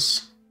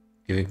battles,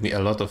 giving me a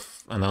lot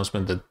of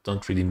announcements that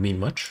don't really mean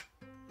much.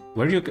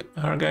 Where you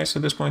are, guys,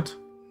 at this point?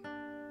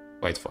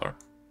 Quite far.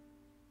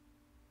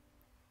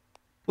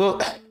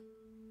 Well,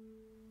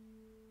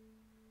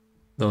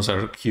 those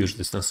are huge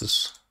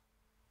distances.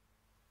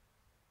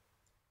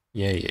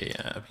 Yeah,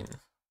 I mean...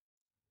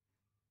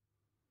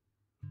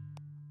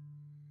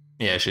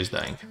 Yeah, she's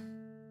dying.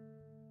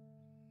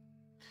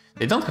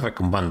 They don't have a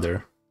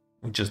commander.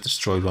 We just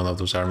destroyed one of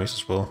those armies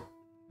as well.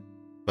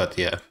 But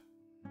yeah,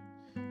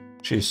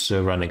 she's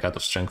running out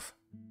of strength.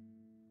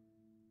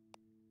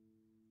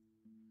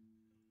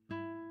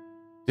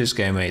 This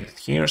guy made it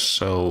here,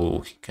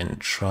 so he can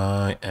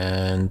try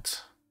and...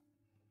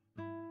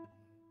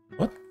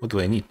 What do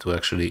I need to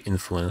actually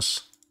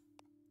influence?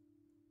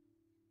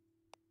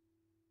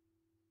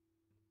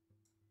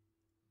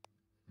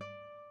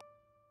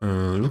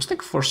 Looks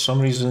like for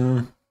some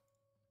reason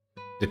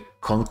the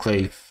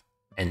conclave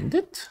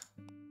ended?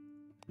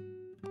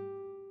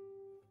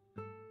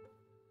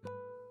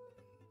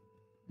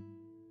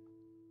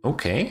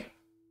 Okay.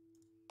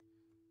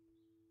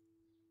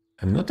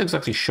 I'm not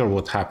exactly sure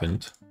what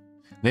happened.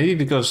 Maybe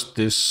because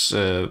this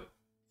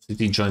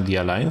city joined the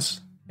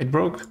alliance, it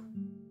broke.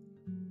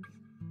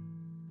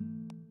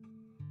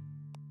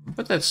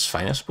 But that's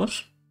fine, I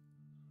suppose.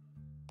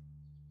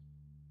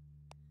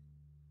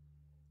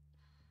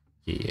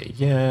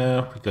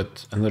 Yeah, we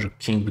got another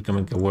king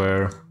becoming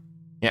aware.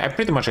 Yeah, I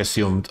pretty much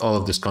assumed all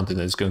of this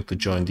continent is going to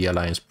join the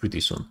alliance pretty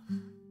soon.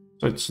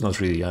 So it's not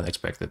really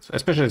unexpected,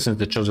 especially since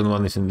the chosen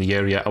one is in the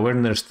area.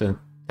 Awareness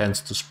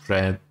tends to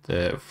spread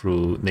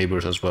through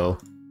neighbors as well.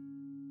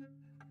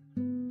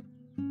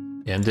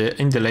 And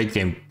in the late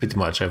game, pretty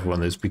much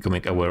everyone is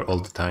becoming aware all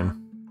the time.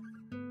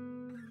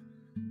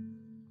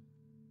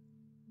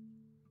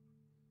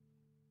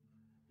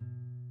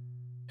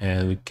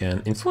 And we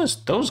can influence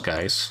those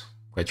guys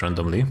quite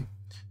randomly.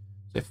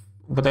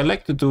 What I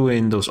like to do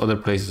in those other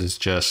places is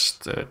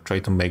just try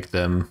to make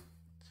them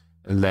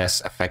less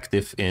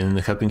effective in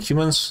helping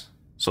humans.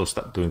 So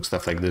start doing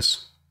stuff like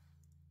this.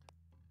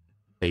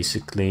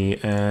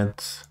 Basically, and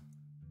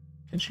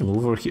can she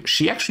move over here?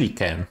 She actually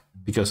can,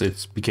 because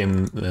it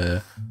became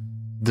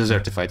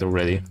desertified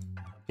already.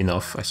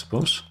 Enough, I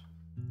suppose.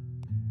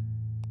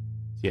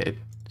 Yeah,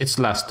 it's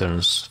last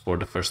turns for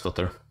the first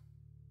daughter.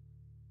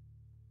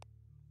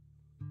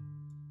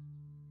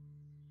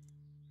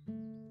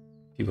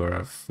 People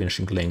are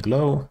finishing laying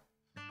low.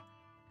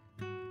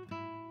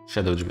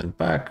 Shadow went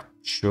back.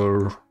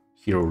 Sure.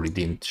 Hero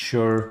redeemed.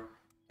 Sure.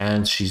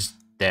 And she's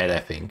dead, I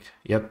think.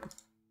 Yep.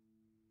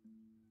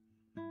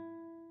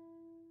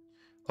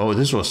 Oh,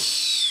 this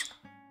was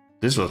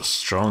a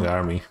strong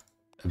army.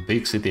 A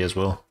big city as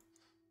well.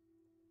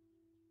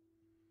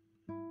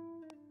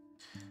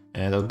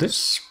 And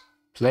this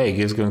plague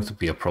is going to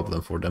be a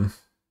problem for them.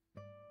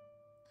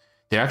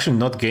 They're actually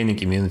not gaining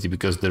immunity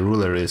because the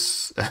ruler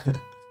is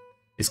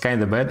is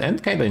kind of bad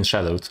and kind of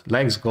enshadowed.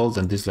 Likes gold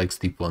and dislikes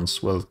deep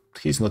ones. Well,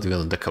 he's not even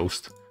on the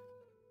coast.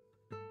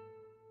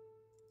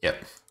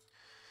 Yep.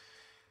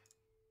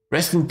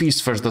 Rest in peace,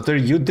 First Daughter.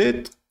 You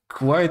did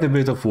quite a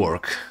bit of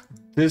work.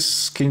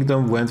 This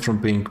kingdom went from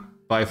being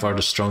by far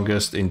the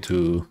strongest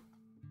into...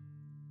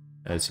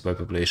 let's see, by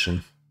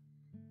population.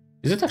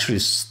 Is it actually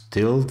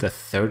still the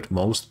third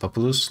most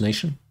populous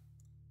nation?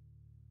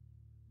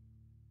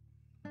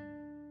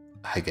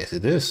 I guess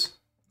it is.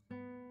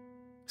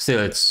 Still,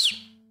 it's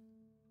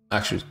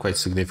actually quite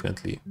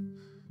significantly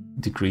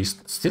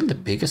decreased. Still the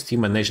biggest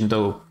human nation,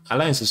 though.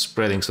 Alliance is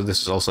spreading, so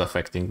this is also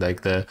affecting.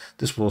 Like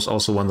this was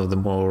also one of the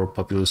more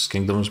populous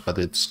kingdoms, but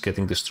it's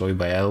getting destroyed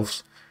by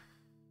elves.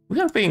 We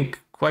are being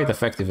quite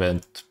effective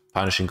at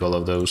punishing all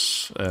of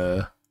those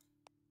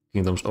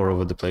kingdoms all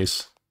over the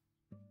place.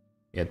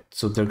 Yeah,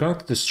 so they're going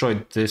to destroy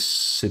this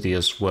city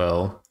as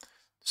well.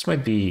 This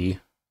might be...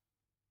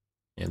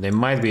 yeah, they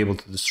might be able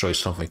to destroy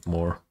something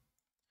more.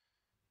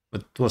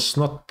 But it was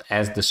not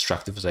as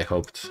destructive as I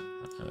hoped.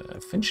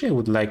 Eventually I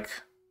would like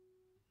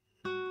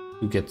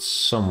to get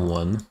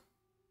someone...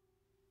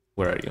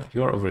 Where are you?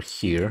 You are over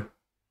here.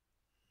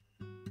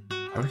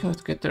 Are we going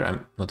to get there?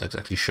 I'm not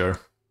exactly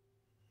sure.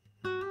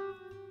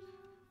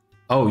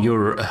 Oh,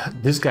 you're...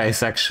 this guy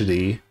is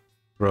actually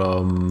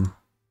from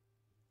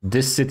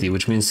this city,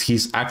 which means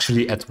he's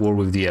actually at war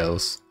with the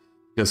elves.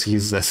 Because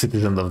he's a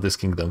citizen of this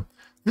kingdom.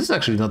 This is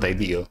actually not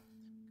ideal.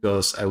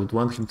 Because I would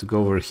want him to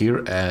go over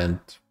here and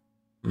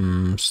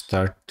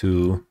start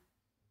to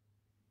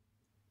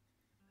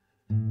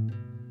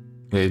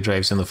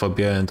drive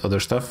xenophobia and other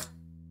stuff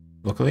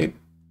locally.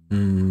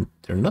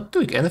 They're not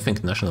doing anything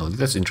nationally.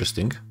 That's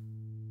interesting.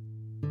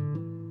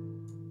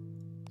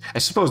 I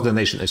suppose the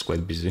nation is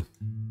quite busy.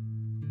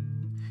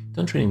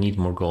 Don't really need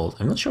more gold.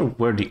 I'm not sure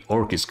where the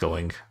orc is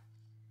going.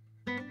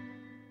 I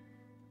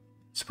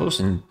suppose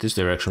in this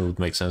direction would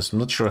make sense. I'm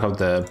not sure how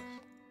the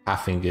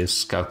pathing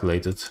is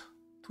calculated.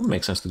 It would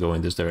make sense to go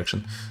in this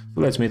direction.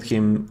 So let's meet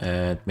him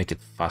and make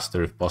it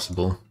faster if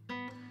possible.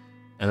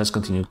 And let's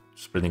continue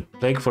spreading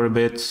plague for a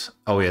bit.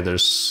 Oh yeah,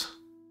 there's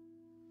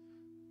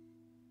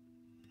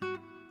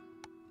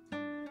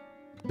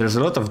a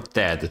lot of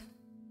dead.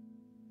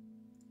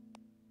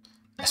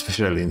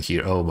 Especially in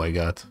here, oh my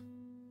god.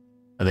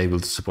 Unable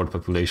to support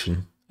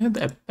population. And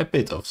a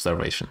bit of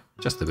starvation,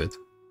 just a bit.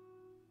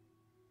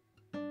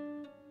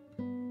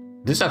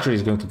 This actually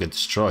is going to get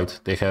destroyed.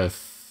 They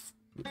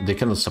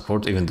cannot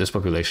support even this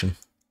population.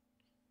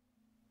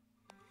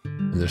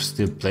 And there's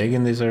still plague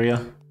in this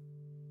area.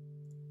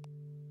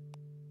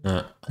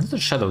 Another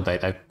shadow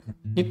died. I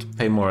need to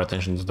pay more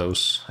attention to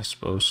those, I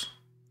suppose.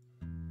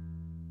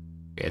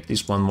 Okay, at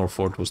least one more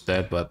fort was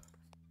dead, but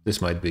this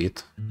might be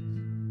it.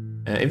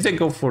 If they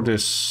go for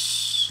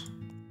this...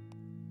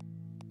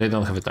 they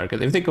don't have a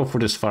target. If they go for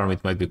this farm,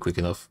 it might be quick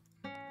enough.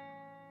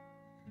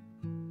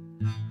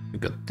 We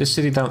got this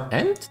city down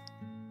and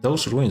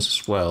those ruins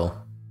as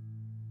well.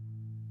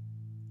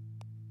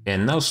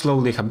 And now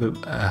slowly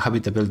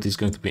habitability is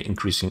going to be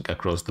increasing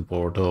across the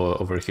board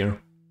over here.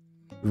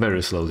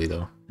 Very slowly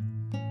though.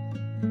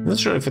 I'm not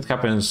sure if it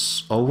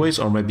happens always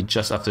or maybe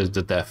just after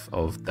the death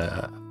of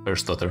the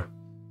First Daughter.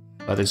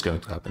 But it's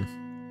going to happen.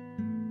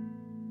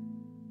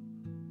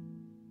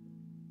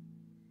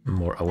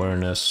 More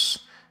awareness.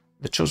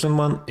 The Chosen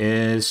One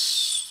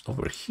is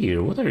over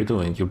here. What are you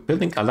doing? You're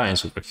building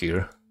alliance over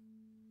here.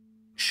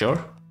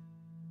 Sure.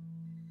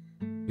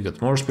 We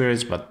got more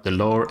spirits, but the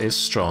lore is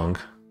strong.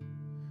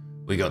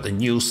 We got a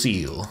new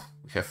seal.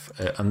 We have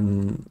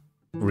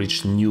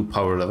reached new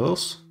power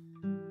levels.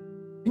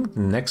 I think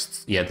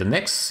the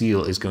next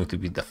seal is going to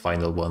be the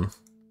final one.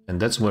 And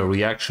that's where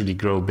we actually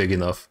grow big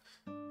enough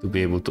to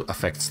be able to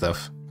affect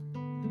stuff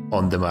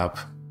on the map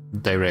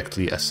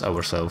directly as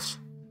ourselves.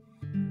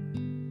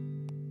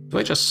 Do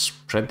I just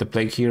spread the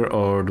plague here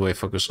or do I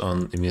focus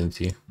on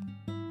immunity?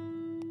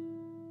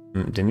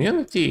 The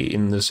immunity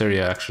in this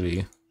area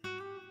actually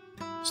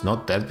is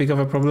not that big of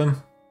a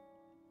problem.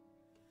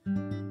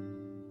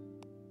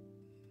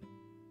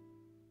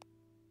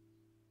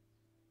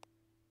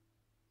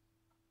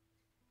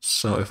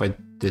 So if I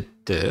did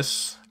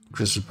this,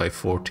 increase it by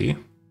 40. I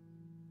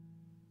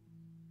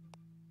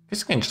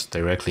guess I can just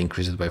directly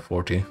increase it by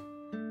 40.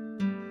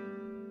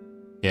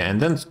 Yeah,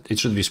 and then it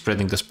should be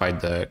spreading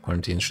despite the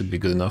quarantine, should be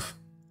good enough.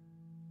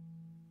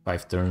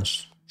 5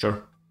 turns,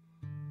 sure.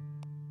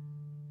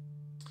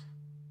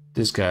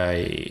 This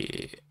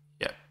guy,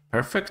 yeah,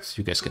 perfect.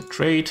 You guys can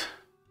trade.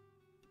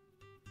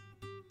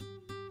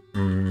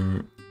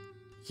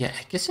 Yeah,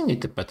 I guess I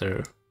need a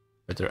better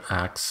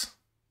axe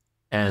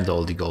and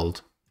all the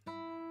gold.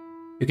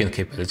 You can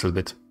keep a little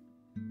bit.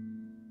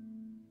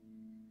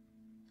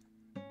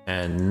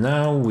 And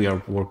now we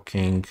are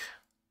working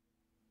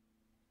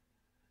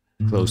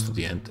close to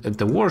the end.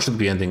 The war should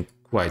be ending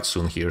quite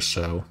soon here,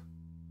 so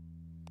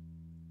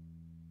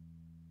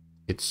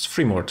it's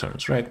 3 more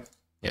turns, right?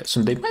 Yeah,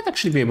 so they might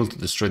actually be able to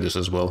destroy this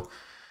as well.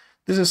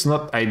 This is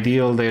not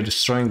ideal. They're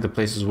destroying the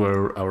places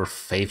where our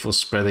faith was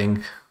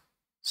spreading.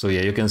 So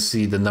yeah, you can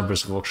see the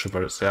numbers of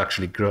worshippers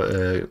actually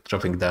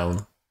dropping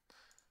down.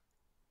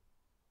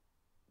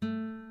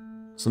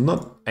 So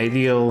not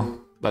ideal,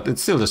 but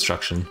it's still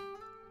destruction.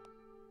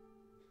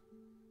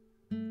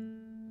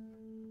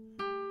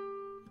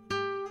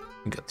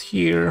 We got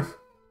here.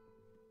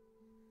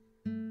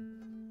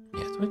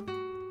 Yeah, wait.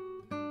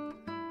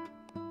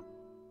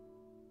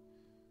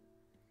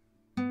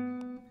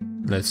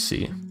 Let's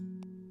see.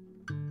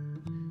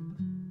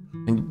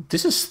 And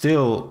this is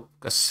still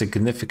a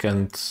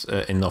significant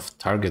enough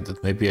target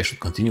that maybe I should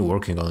continue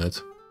working on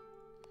it.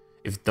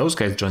 If those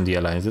guys join the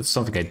alliance, that's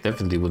something I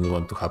definitely wouldn't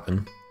want to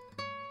happen.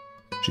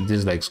 She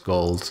dislikes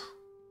gold.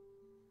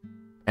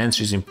 And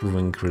she's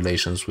improving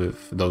relations with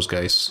those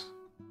guys.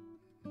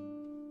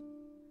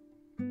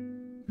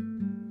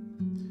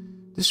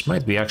 This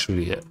might be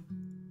actually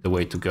the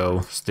way to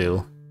go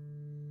still.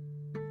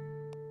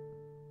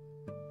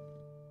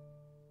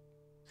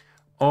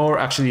 Or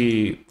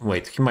actually,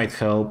 wait, he might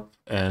help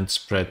and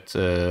spread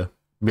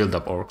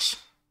build-up orcs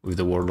with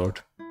the warlord.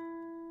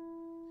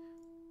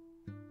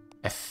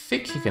 I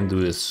think he can do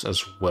this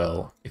as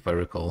well, if I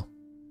recall.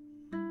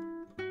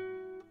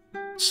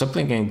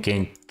 Suppling can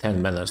gain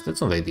 10 menace,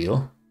 that's not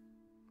ideal.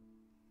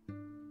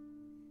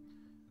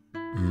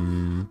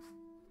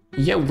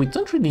 Yeah, we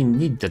don't really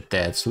need the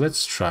dead, so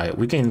let's try.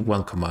 We gain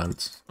 1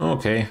 command.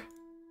 Okay.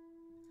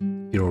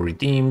 Hero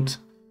redeemed.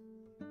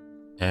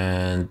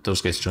 And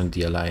those guys joined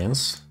the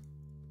alliance.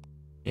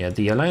 Yeah,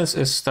 the alliance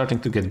is starting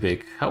to get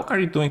big. How are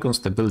you doing on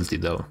stability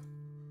though?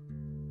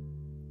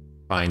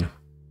 Fine.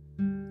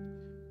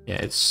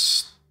 Yeah,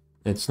 it's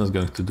not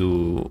going to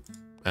do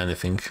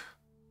anything.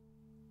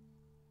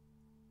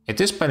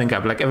 It is piling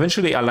up. Like,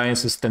 eventually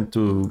alliances tend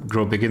to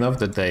grow big enough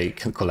that they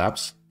can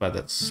collapse, but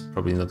that's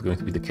probably not going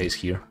to be the case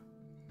here.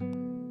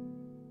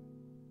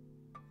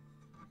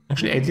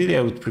 Actually, ideally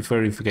I would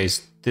prefer if you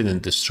guys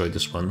didn't destroy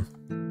this one.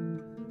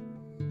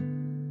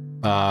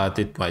 But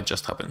it might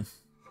just happen.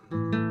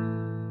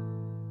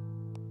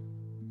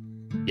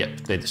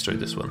 Yep, they destroyed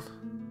this one.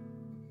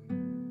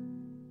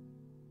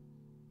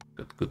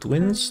 Good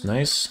wins,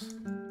 nice.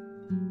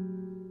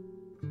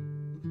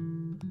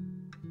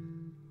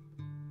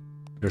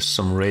 There's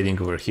some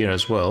raiding over here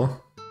as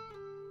well.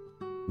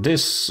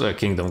 This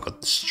kingdom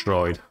got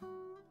destroyed.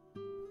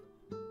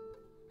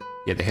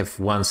 Yeah, they have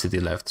 1 city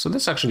left, so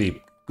that's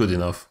actually good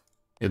enough.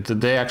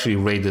 They actually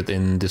raided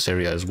in this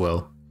area as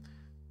well.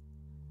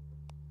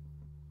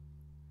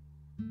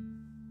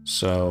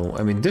 So,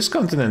 I mean, this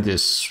continent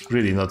is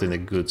really not in a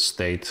good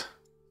state.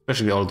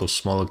 Especially all those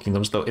smaller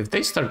kingdoms, though. If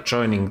they start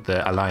joining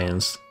the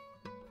alliance,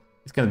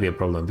 it's gonna be a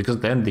problem, because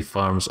then the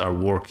farms are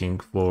working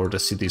for the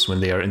cities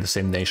when they are in the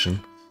same nation.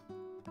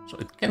 So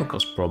it can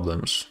cause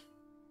problems.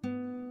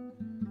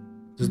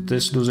 What is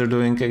this loser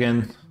doing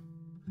again?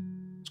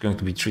 It's going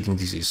to be treating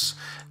disease.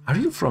 Are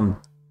you from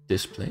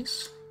this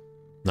place?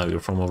 No, you're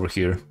from over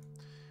here.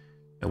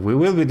 And we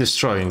will be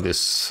destroying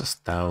this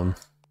town.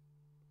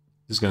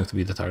 This is going to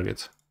be the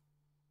target.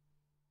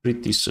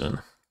 Pretty soon.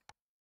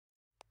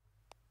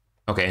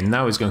 Okay, and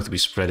now it's going to be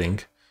spreading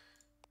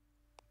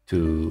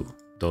to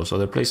those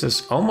other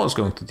places. Almost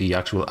going to the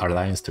actual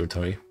alliance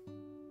territory.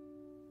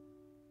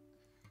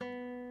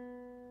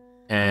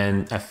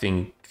 And I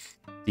think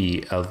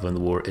the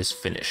Elven War is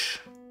finished.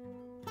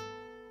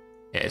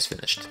 Yeah, it's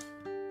finished.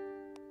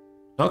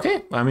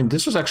 Okay, I mean,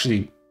 this was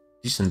actually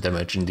decent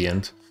damage in the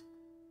end.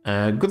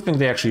 Good thing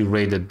they actually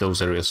raided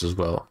those areas as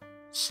well.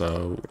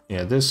 So,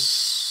 yeah,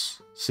 this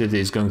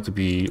city is going to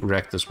be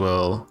wrecked as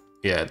well.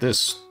 Yeah,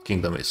 this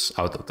kingdom is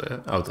out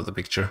of the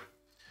picture.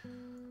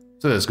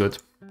 So that's good.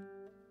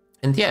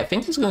 And yeah, I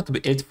think that's going to be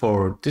it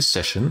for this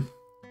session.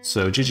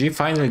 So GG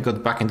finally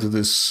got back into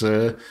this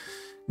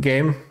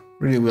game.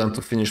 Really want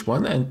to finish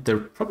one, and they're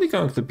probably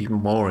going to be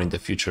more in the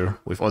future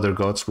with other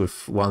gods,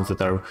 with ones that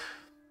are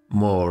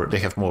more, they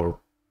have more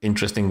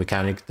interesting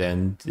mechanic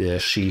than the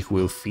She Who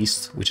Will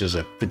Feast, which is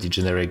a pretty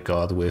generic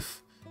god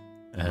with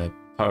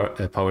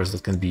powers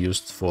that can be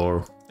used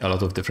for a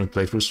lot of different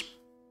playthroughs.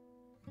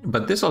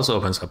 But this also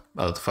opens up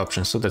a lot of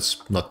options, so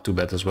that's not too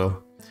bad as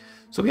well.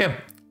 So yeah,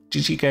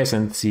 GG guys,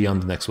 and see you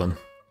on the next one.